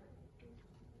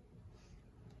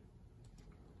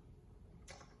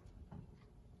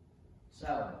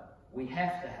 So, we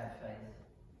have to have faith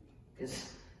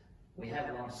because we have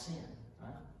a lot of sin.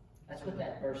 Right? That's what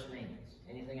that verse means.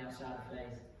 Anything outside of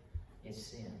faith is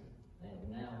sin. And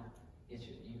now,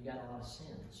 you've got a lot of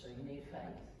sin, so you need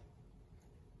faith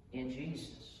in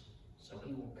Jesus. So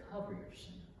He will cover your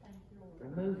sin,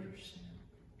 remove your sin,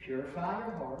 purify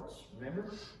your hearts.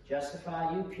 Remember,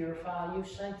 justify you, purify you,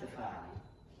 sanctify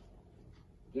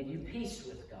you, give you peace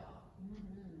with God,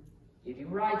 give you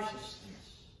righteousness.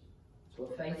 That's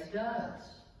what faith does.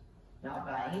 Not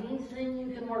by anything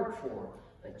you can work for,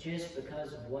 but just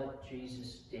because of what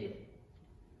Jesus did.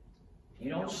 If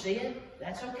you don't see it,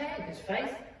 that's okay, because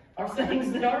faith are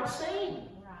things that aren't seen.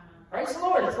 Praise the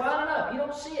Lord, it's lining up. You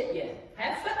don't see it yet.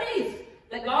 Have faith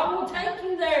that God will take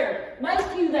you there, make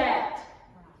you that.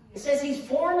 It says He's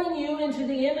forming you into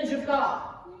the image of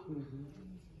God.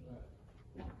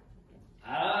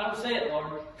 I don't see it,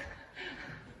 Lord.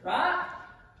 Right?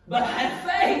 But I have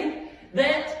faith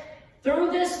that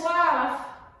through this life,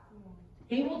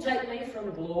 He will take me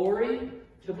from glory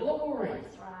to glory.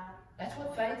 That's right. That's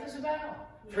what faith is about.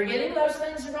 Forgetting those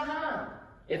things are behind.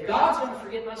 If God's going to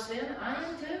forget my sin, I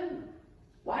am too.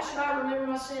 Why should I remember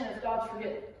my sin if God's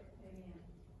forgetting?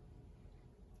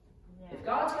 If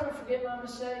God's going to forget my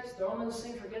mistakes, throw them in the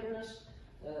sea of forgiveness,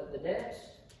 the debts,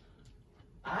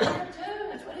 I am too.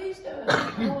 That's what He's doing.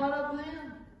 Go on up with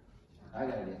Him. I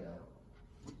got to get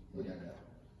going. We got to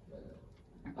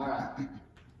go. All right.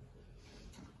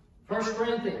 1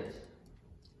 Corinthians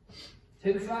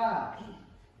 2:5.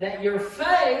 That your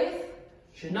faith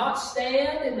should not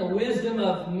stand in the wisdom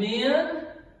of men,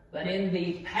 but in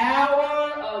the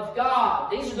power of God.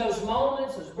 These are those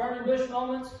moments, those burning bush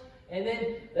moments, and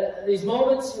then these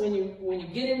moments when you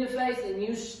get into faith and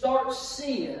you start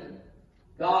seeing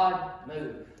God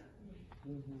move.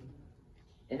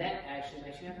 And that actually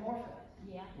makes you have more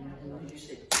faith. Yeah. You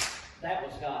see, that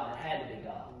was God. It had to be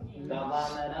God. God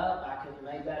lined that up. I couldn't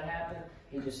have made that happen.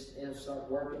 He'll start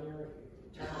working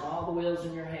turning all the wheels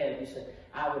in your head. You say,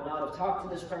 I would not have talked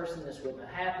to this person. This wouldn't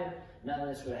have happened. None of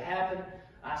this would have happened.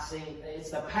 I see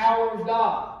it's the power of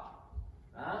God.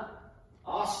 Huh?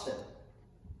 Austin,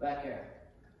 back there.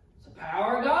 It's the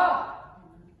power of God.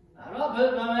 I'm not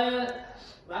putting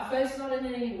my faith's not in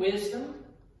any wisdom.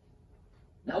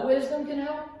 No wisdom can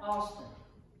help Austin.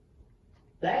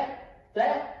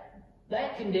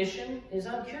 That condition is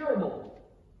uncurable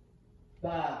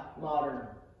by modern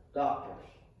doctors.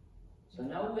 So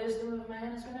no wisdom of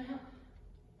man is going to help.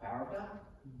 Power of God.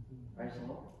 Praise the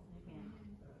Lord.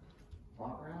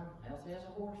 Walk around healthy as a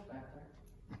horse back there.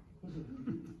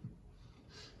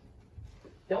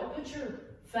 Don't put your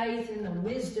faith in the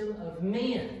wisdom of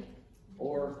men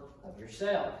or of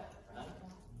yourself, right?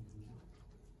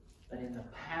 But in the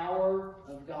power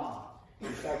of God.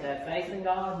 You start to have faith in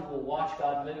God, you will watch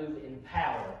God move in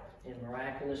power, in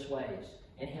miraculous ways.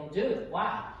 And He'll do it.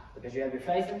 Why? Because you have your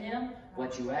faith in Him.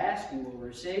 What you ask, you will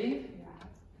receive.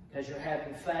 Because you're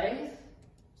having faith.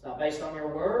 It's not based on your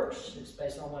works. It's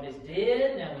based on what He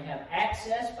did. Now we have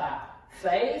access by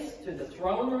faith to the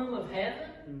throne room of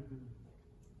heaven.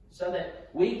 So that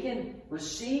we can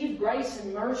receive grace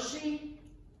and mercy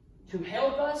to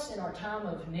help us in our time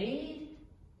of need.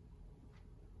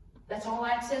 That's all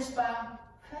accessed by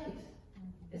faith.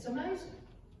 It's amazing.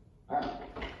 All right.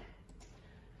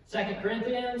 2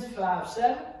 Corinthians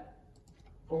 5:7.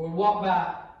 For we walk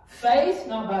by faith,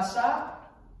 not by sight.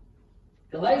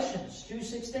 Galatians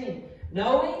 2:16.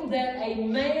 Knowing that a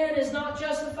man is not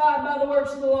justified by the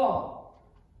works of the law,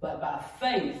 but by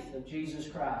faith of Jesus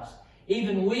Christ.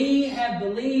 Even we have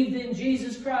believed in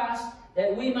Jesus Christ,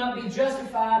 that we might be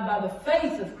justified by the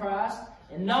faith of Christ,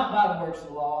 and not by the works of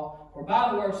the law. For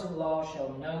by the works of the law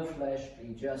shall no flesh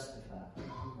be justified.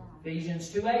 Ephesians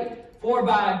 2:8. For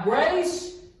by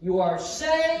grace you are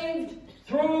saved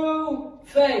through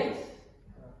faith.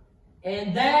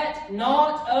 And that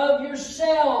not of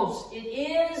yourselves. It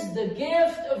is the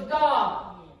gift of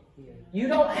God. You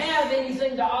don't have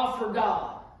anything to offer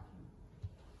God.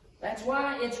 That's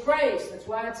why it's grace. That's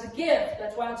why it's a gift.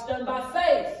 That's why it's done by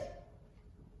faith.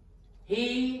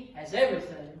 He has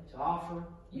everything to offer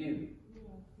you.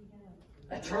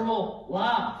 Eternal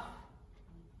life,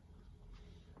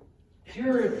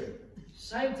 purity,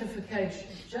 sanctification,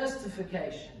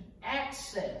 justification,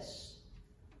 access,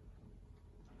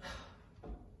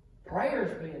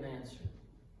 prayers being answered.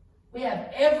 We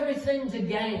have everything to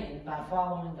gain by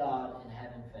following God and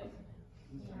having faith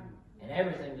in Him. And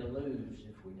everything to lose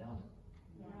if we don't.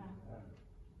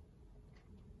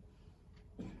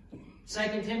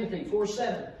 2 Timothy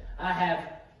 4:7. I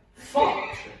have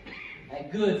fought a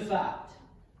good fight.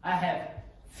 I have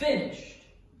finished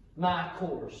my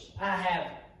course. I have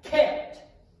kept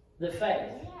the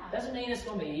faith. Doesn't mean it's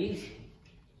going to be easy.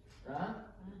 Right?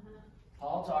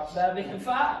 Paul talks about it being a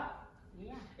fight.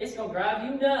 It's going to drive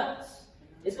you nuts.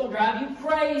 It's going to drive you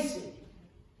crazy.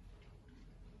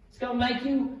 It's going to make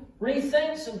you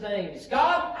rethink some things.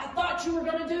 God, I thought you were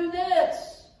going to do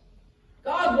this.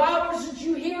 God, why wasn't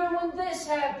you here when this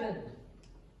happened?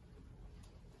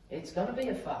 It's going to be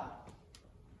a fight.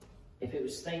 If it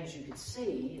was things you could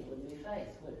see, it wouldn't be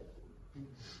faith, would it?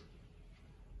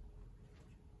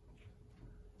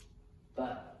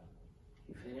 But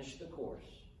if you finish the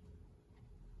course,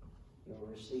 you'll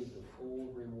receive the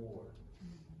full reward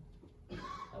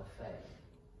of faith.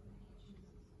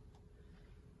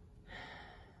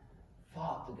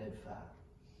 Fought the good fight.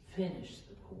 Finished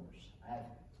the course. I've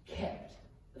kept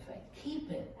the faith.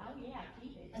 Keep it. Oh, yeah,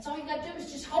 keep it. That's all you got to do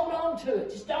is just hold on to it.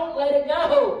 Just don't let it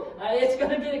go. It's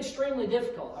going to get extremely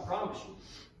difficult, I promise you.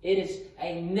 It is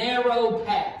a narrow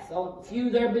path. So few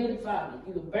there be to find it.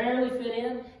 You can barely fit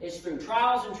in. It's through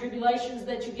trials and tribulations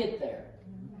that you get there.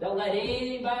 Don't let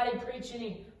anybody preach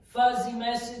any fuzzy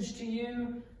message to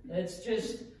you. It's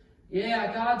just,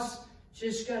 yeah, God's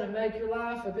just going to make your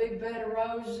life a big bed of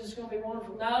roses. It's going to be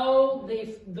wonderful. No,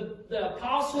 the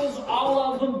apostles,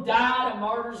 all of them died a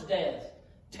martyr's death.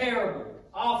 Terrible,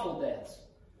 awful deaths.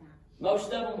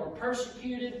 Most of them were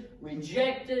persecuted,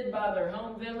 rejected by their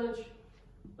home village.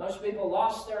 Most people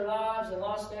lost their lives and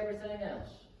lost everything else.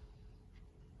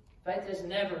 Faith has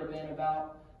never been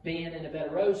about being in a bed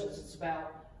of roses. It's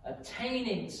about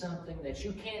attaining something that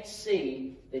you can't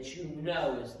see, that you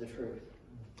know is the truth.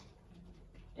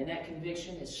 And that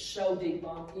conviction is so deep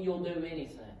on you, you'll do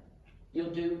anything. You'll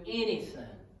do anything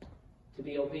to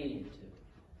be obedient to.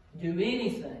 Do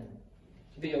anything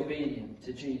to be obedient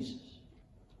to Jesus.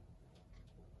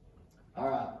 All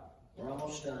right, we're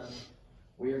almost done.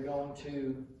 We are going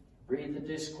to read the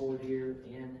discord here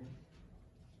in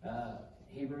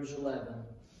Hebrews 11,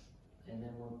 and then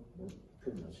we're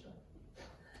pretty much done.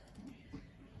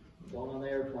 Going on the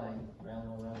airplane around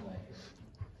the runway here.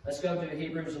 Let's go to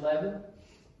Hebrews 11,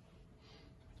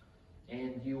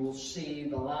 and you will see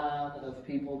the line of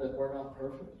people that were not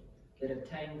perfect, that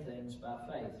obtained things by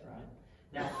faith, right?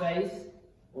 Now faith,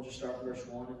 we'll just start verse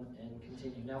 1 and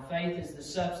continue. Now faith is the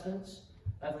substance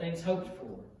of things hoped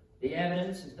for, the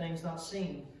evidence of things not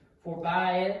seen. For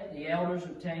by it the elders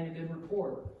obtained a good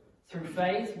report. Through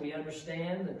faith we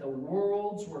understand that the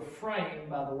worlds were framed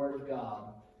by the word of God,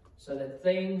 so that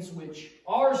things which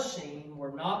are seen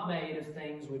were not made of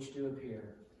things which do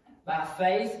appear. By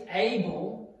faith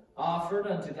Abel offered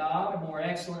unto God a more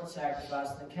excellent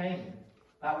sacrifice than Cain,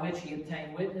 by which he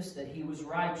obtained witness that he was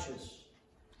righteous,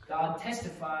 God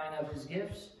testifying of his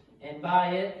gifts, and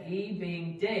by it he,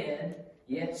 being dead,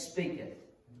 yet speaketh.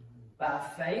 By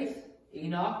faith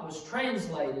Enoch was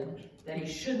translated that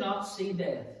he should not see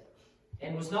death,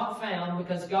 and was not found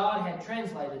because God had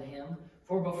translated him.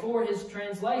 For before his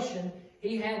translation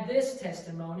he had this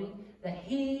testimony, that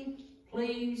he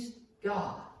pleased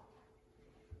God.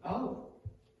 Oh,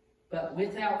 but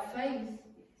without faith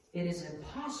it is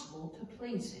impossible to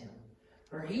please him.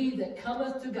 For he that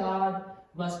cometh to God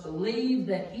must believe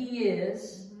that he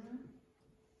is,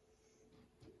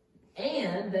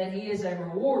 and that he is a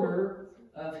rewarder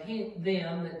of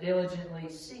them that diligently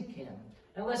seek him.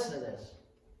 Now listen to this.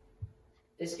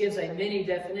 This gives a mini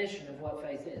definition of what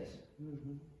faith is.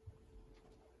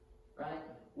 Right?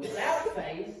 Without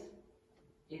faith,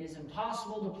 it is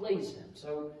impossible to please him.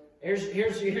 So here's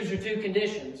your two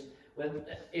conditions.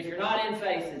 If you're not in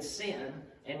faith, it's sin.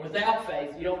 And without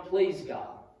faith, you don't please God.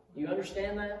 You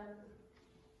understand that?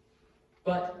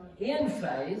 But in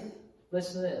faith,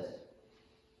 listen to this.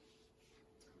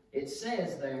 It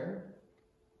says there,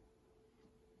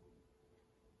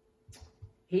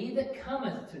 he that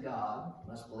cometh to God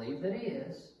must believe that he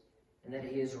is, and that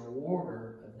he is a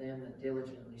rewarder of them that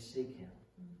diligently seek him.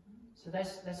 So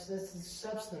that's the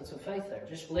substance of faith there.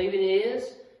 Just believe it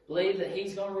is. Believe that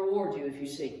he's going to reward you if you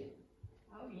seek him.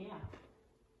 Oh, yeah.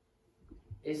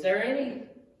 Is there any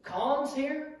cons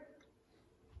here?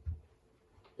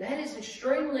 That is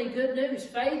extremely good news.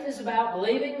 Faith is about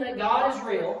believing that God is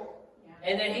real,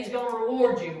 and that he's going to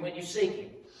reward you when you seek him.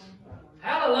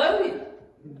 Hallelujah!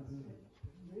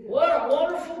 What a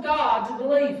wonderful God to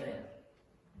believe in.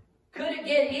 Could it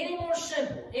get any more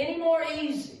simple, any more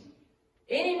easy,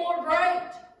 any more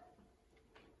great?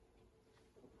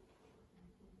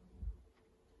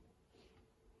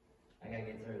 I got to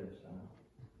get through this.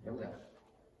 Here we go.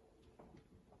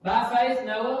 By faith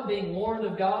Noah, being warned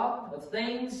of God of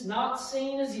things not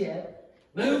seen as yet,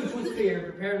 moved with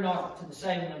fear, prepared an ark to the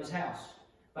saving of his house,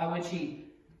 by which he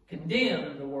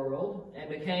condemned the world and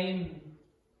became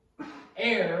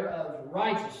heir of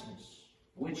righteousness,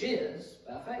 which is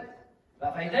by faith.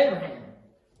 By faith Abraham,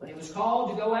 when he was called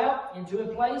to go out into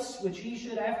a place which he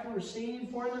should after receive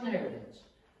for an inheritance,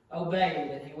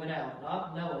 obeyed, and he went out,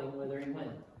 not knowing whither he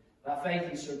went. By faith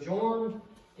he sojourned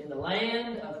in the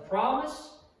land of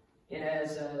promise, in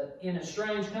a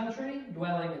strange country,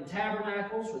 dwelling in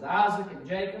tabernacles with Isaac and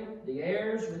Jacob, the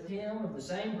heirs with him of the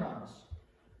same promise.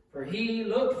 For he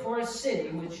looked for a city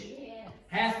which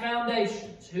hath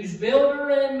foundations, whose builder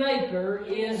and maker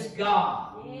is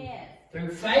God. Yes.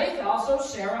 Through faith also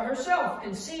Sarah herself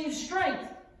conceived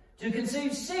strength to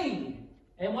conceive seed,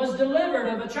 and was delivered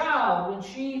of a child when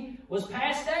she was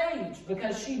past age,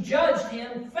 because she judged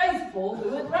him faithful who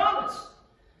had promised.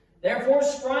 Therefore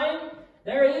sprang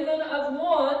there even of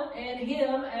one, and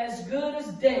him as good as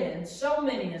dead, so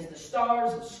many as the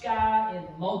stars of sky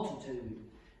in multitude,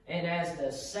 and as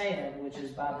the sand which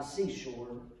is by the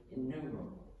seashore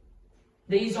innumerable.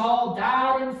 These all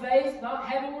died in faith, not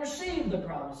having received the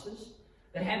promises,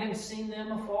 but having seen them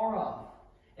afar off,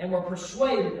 and were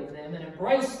persuaded of them, and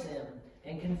embraced them,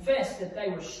 and confessed that they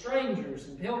were strangers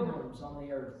and pilgrims on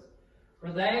the earth.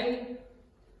 For they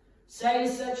say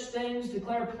such things,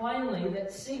 declare plainly,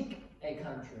 that seek a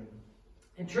country.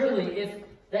 And truly, if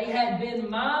they had been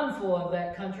mindful of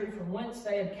that country from whence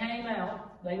they had came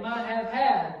out, they might have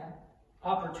had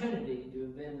opportunity to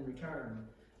have been returned.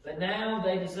 But now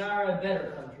they desire a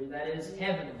better country, that is,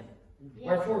 heavenly.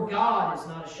 Wherefore God is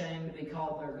not ashamed to be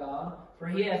called their God, for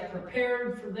he hath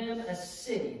prepared for them a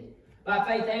city. By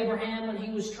faith Abraham, when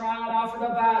he was tried, offered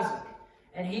up Isaac.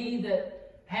 And he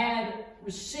that had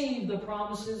received the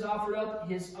promises offered up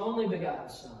his only begotten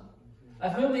Son,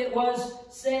 of whom it was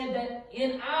said that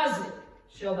in Isaac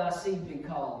shall thy seed be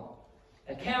called,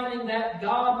 accounting that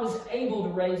God was able to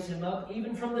raise him up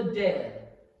even from the dead,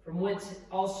 from whence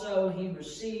also he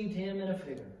received him in a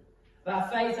figure. By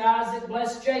faith Isaac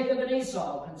blessed Jacob and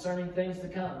Esau concerning things to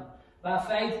come. By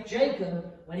faith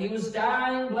Jacob, when he was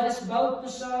dying, blessed both the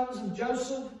sons of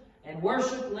Joseph, and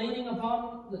worshipped leaning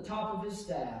upon the top of his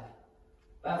staff.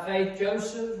 By faith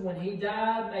Joseph, when he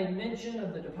died, made mention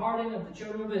of the departing of the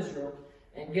children of Israel,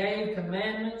 and gave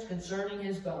commandments concerning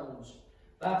his bones.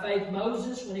 By faith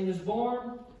Moses, when he was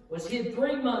born, was hid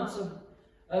 3 months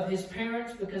of his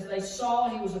parents, because they saw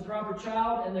he was a proper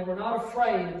child, and they were not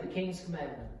afraid of the king's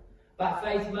commandment. By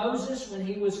faith Moses, when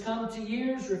he was come to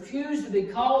years, refused to be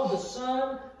called the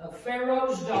son of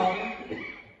Pharaoh's daughter,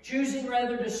 choosing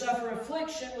rather to suffer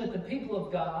affliction with the people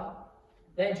of God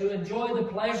than to enjoy the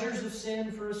pleasures of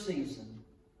sin for a season,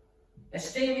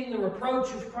 esteeming the reproach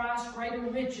of Christ greater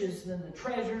riches than the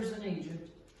treasures in Egypt,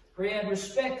 for he had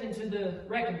respect unto the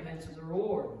recompense of the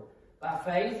reward. By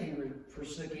faith he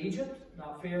forsook Egypt,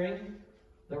 not fearing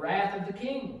the wrath of the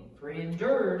king, for he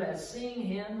endured as seeing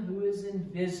him who is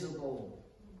invisible.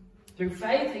 Through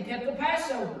faith he kept the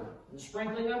Passover, and the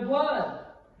sprinkling of blood,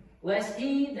 lest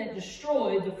he that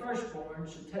destroyed the firstborn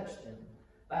should touch them.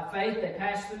 By faith they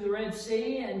passed through the Red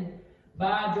Sea, and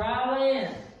by dry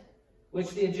land, which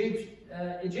the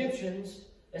Egyptians,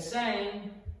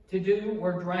 essaying to do,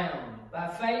 were drowned. By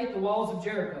faith the walls of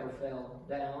Jericho fell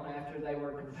down after they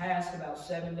were compassed about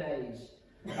 7 days.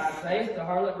 By faith the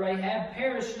harlot Rahab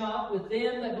perished not with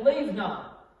them that believed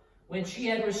not, when she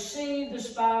had received the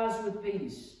spies with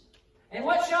peace. And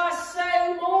what shall I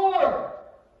say more?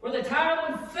 For the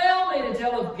time would fail me to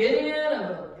tell of Gideon,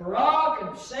 of Barak, and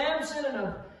of Samson,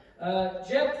 and of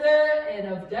Jephthah, and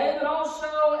of David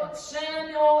also, and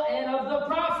Samuel, and of the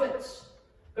prophets,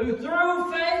 who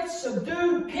through faith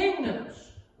subdued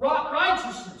kingdoms, wrought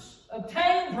righteousness,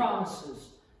 obtained promises,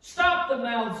 stopped the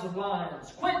mouths of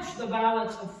lions, quenched the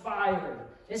violence of fire,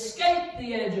 escaped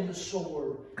the edge of the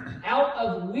sword, out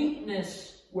of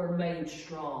weakness were made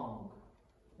strong,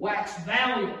 waxed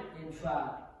valiant in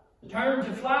fight, turned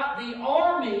to flight the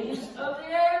armies of the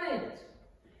aliens.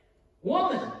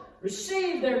 Women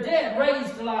received their dead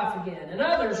raised to life again, and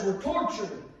others were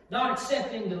tortured, not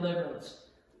accepting deliverance,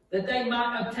 that they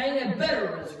might obtain a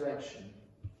better resurrection.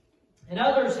 And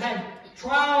others had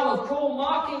trial of cruel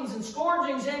mockings and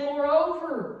scourgings, and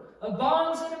moreover of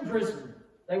bonds and imprisonment.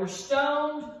 They were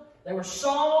stoned, they were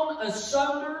sawn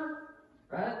asunder,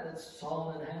 right? That's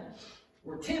sawn in half.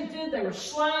 Were tempted, they were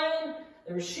slain,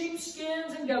 they were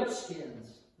sheepskins and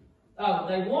goatskins. Oh,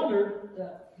 they wandered,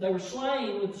 they were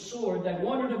slain with the sword. They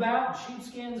wandered about in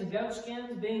sheepskins and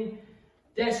goatskins, being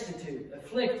destitute,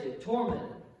 afflicted,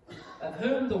 tormented, of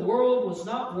whom the world was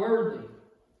not worthy.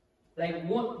 They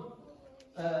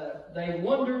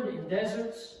wandered in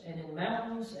deserts and in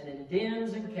mountains and in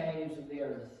dens and caves of the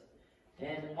earth.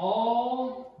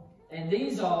 And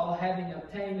these all, having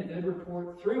obtained a good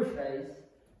report through faith,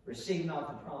 received not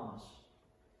the promise,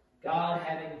 God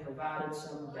having provided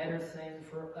some better thing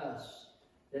for us,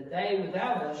 that they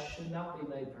without us should not be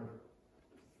made perfect.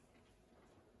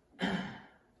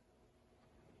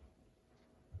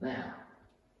 Now,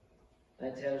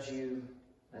 that tells you,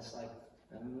 that's like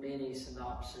a mini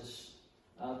synopsis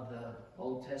of the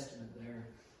Old Testament there.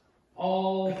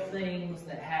 All things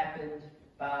that happened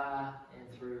by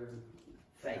and through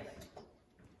faith.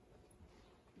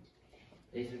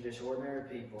 These are just ordinary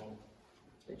people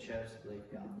that chose to believe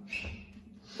God.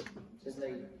 It says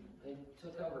they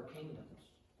took over kingdoms.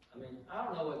 I mean, I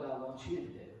don't know what God wants you to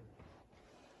do,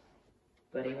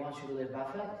 but He wants you to live by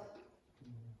faith.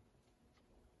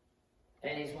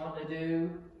 And He's wanting to do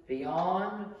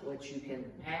beyond what you can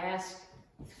ask,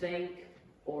 think,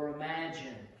 or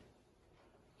imagine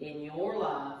in your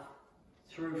life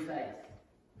through faith.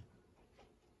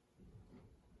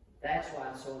 That's why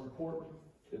it's so important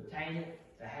to obtain it,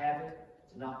 to have it,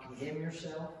 to not condemn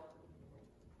yourself,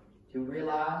 to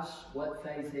realize what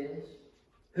faith is,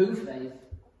 who faith,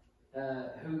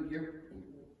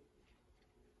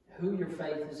 who your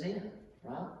faith is in,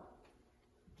 right?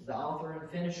 The author and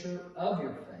finisher of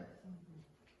your faith.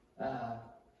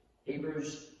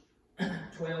 Hebrews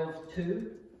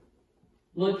 12:2.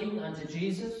 Looking unto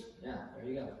Jesus. Yeah, there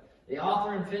you go. The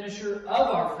author and finisher of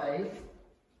our faith,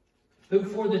 who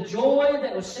for the joy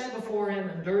that was set before him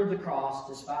endured the cross,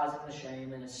 despising the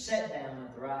shame, and is set down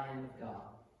at the right hand of God.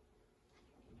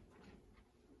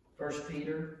 1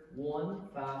 Peter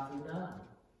 1:5-9.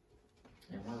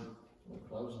 And we're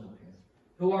closing up here.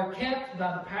 Who are kept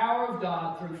by the power of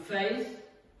God through faith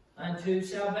unto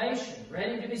salvation,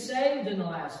 ready to be saved in the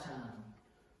last time,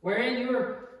 wherein you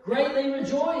are greatly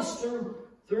rejoiced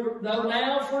though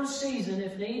now for a season,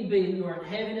 if need be, you are in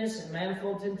heaviness and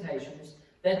manifold temptations,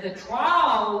 that the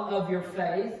trial of your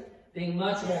faith, being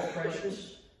much more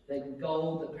precious than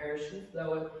gold that perisheth,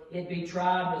 though it be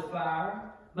tried with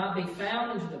fire, might be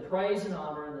found unto the praise and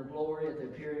honor and the glory at the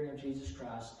appearing of Jesus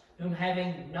Christ, whom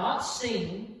having not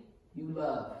seen, you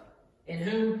love, in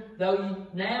whom, though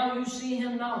now you see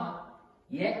him not,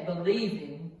 yet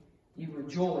believing, you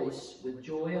rejoice with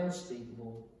joy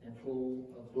unspeakable and full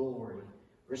of glory,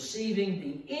 receiving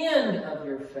the end of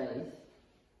your faith,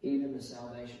 even the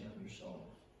salvation of your souls.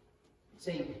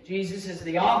 See, Jesus is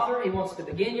the author. He wants to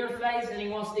begin your faith and he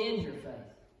wants to end your faith.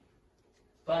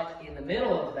 But in the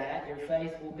middle of that, your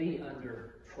faith will be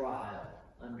under trial,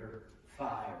 under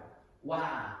fire.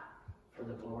 Why? For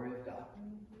the glory of God.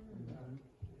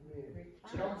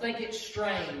 So don't think it's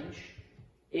strange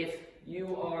if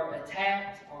you are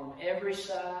attacked on every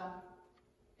side,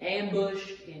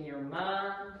 ambushed in your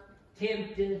mind,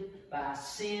 tempted by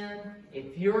sin.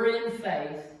 If you're in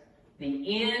faith,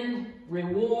 the end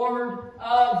reward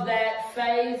of that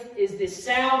faith is the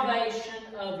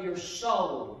salvation of your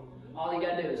soul. All you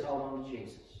got to do is hold on to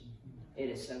Jesus. It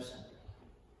is so simple.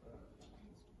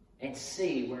 And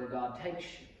see where God takes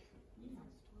you.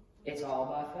 It's all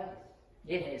by faith.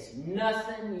 It has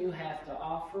nothing you have to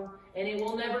offer, and it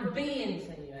will never be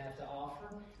anything you have to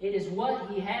offer. It is what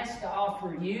He has to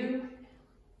offer you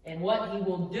and what He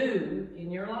will do in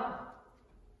your life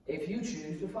if you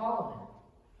choose to follow Him.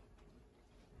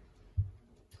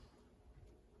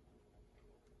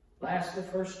 Lastly,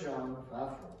 1 John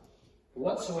 5:4.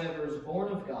 Whatsoever is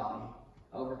born of God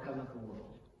overcometh the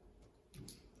world.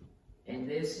 And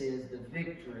this is the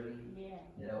victory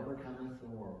that overcometh the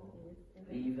world,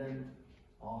 even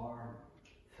our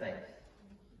faith.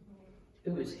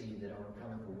 Who is he that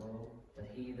overcometh the world? But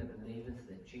he that believeth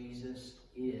that Jesus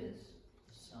is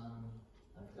the Son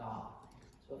of God.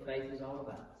 That's what faith is all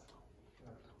about.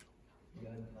 Go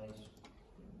ahead and play a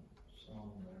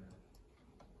song there.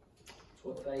 That's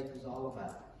what faith is all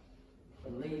about.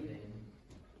 Believing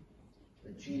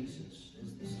that Jesus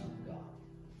is the Son of God.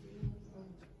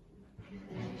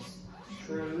 And He's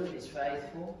true, He's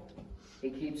faithful,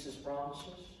 He keeps His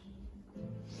promises,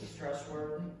 He's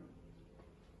trustworthy.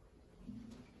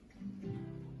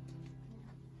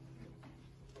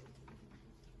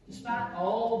 Despite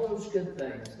all those good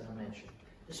things that I mentioned,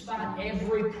 despite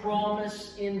every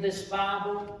promise in this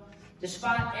Bible,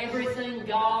 despite everything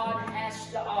God has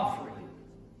to offer you,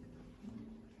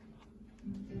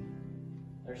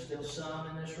 there's still some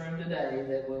in this room today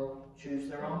that will choose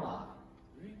their own life.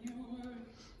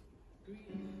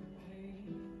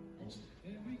 And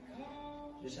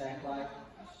just act like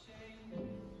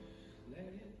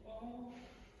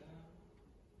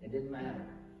it didn't matter.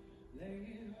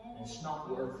 It's not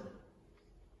worth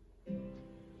it.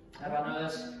 How do I know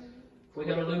this? If we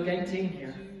go to Luke 18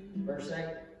 here, verse 8,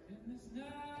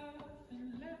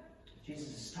 Jesus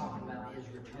is talking about His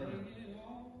return.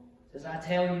 He says, I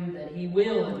tell you that He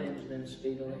will avenge them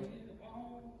speedily.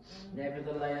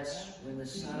 Nevertheless, when the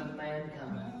Son of Man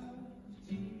cometh,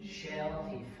 shall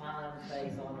He find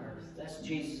faith on earth? That's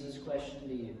Jesus' question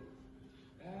to you.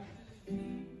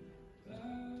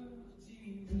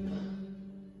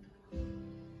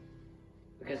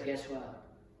 Because guess what?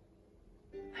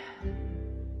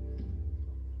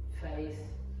 Faith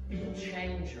will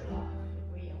change your life.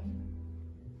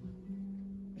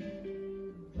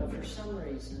 But for some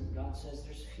reason, God says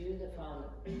there's few that find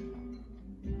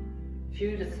it.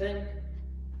 Few to think,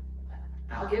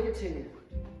 I'll give it to you.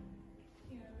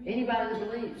 Anybody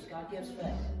that believes, God gives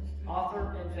faith.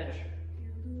 Author and finisher.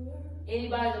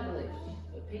 Anybody that believes.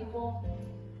 But people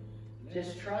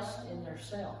just trust in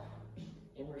themselves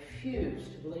and refuse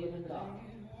to believe in God.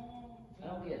 I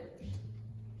don't get it.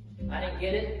 I didn't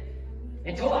get it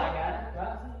until I got it,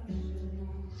 right?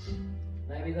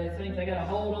 Maybe they think they got a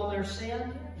hold on their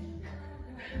sin.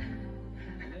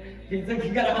 You think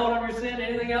you got a hold on your sin?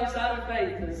 Anything outside of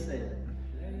faith is sin.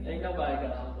 Ain't nobody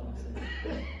got a hold on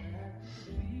sin.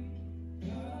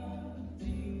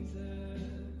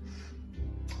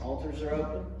 Altars are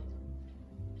open.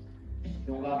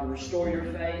 You want God to restore your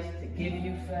faith, to give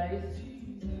you faith,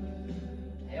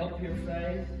 help your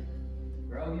faith,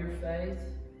 grow your faith.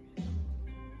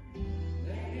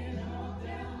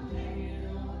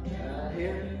 Right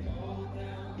here.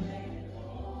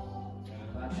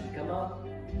 God should come up.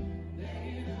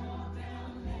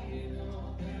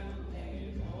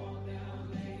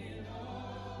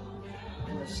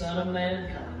 When the Son of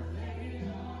Man cometh,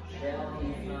 shall he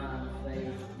find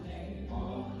faith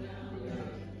on the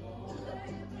earth?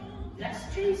 That's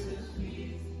Jesus.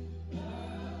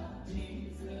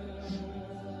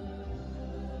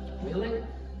 Will it?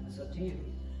 It's up to you.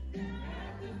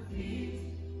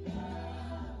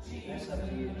 That's up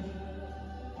to you.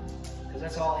 Because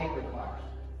that's all he requires.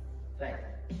 Faith.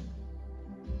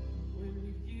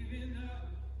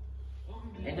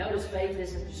 And notice faith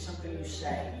isn't just something you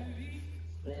say.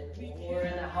 But we're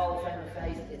in the Hall of Fame of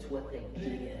faith, it's what they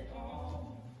did.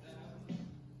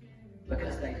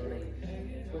 Because they believed.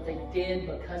 It's what they did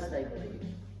because they believed.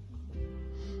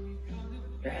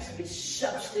 There has to be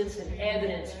substance and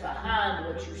evidence behind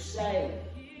what you say,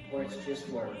 or it's just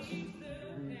words.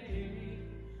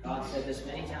 God said this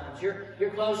many times.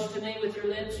 You're close to me with your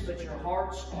lips, but your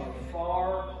hearts are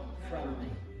far from me.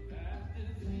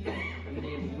 You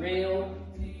need real,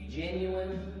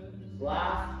 genuine,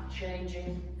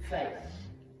 life-changing faith.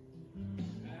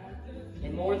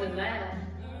 And more than that,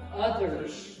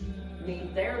 others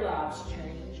need their lives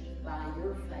changed by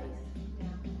your faith.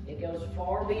 It goes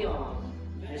far beyond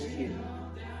just you.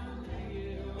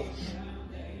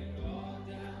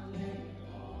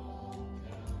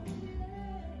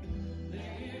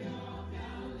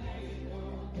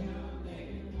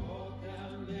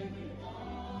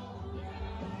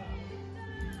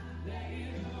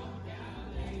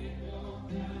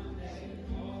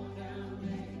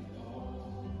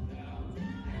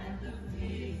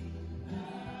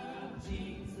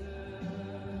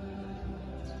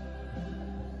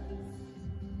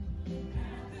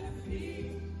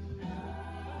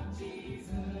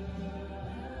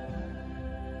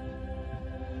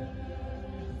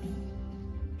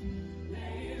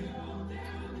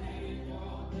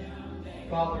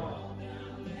 Father,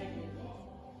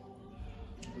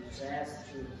 we just ask that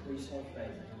you would increase our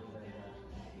faith.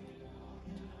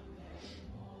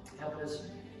 Help us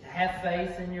to have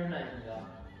faith in your name, God.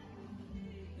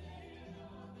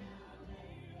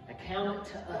 Account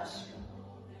it to us,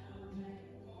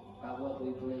 God, by what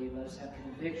we believe. Let us have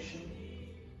conviction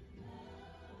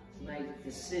to make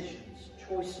decisions,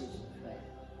 choices of faith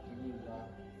in you, God.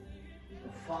 To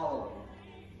follow you.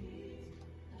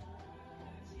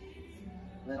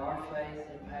 Let our faith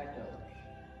impact others.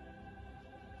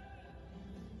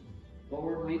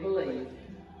 Lord, we believe.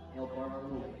 Help our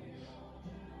unbelief.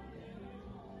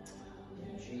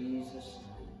 In Jesus'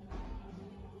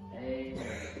 name.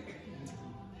 Amen.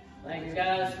 Thank you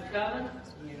guys for coming.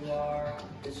 You are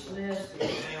dismissed. You can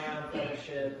hang around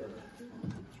fellowship.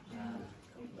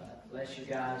 Bless you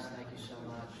guys. Thank you so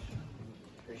much.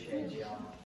 Appreciate y'all.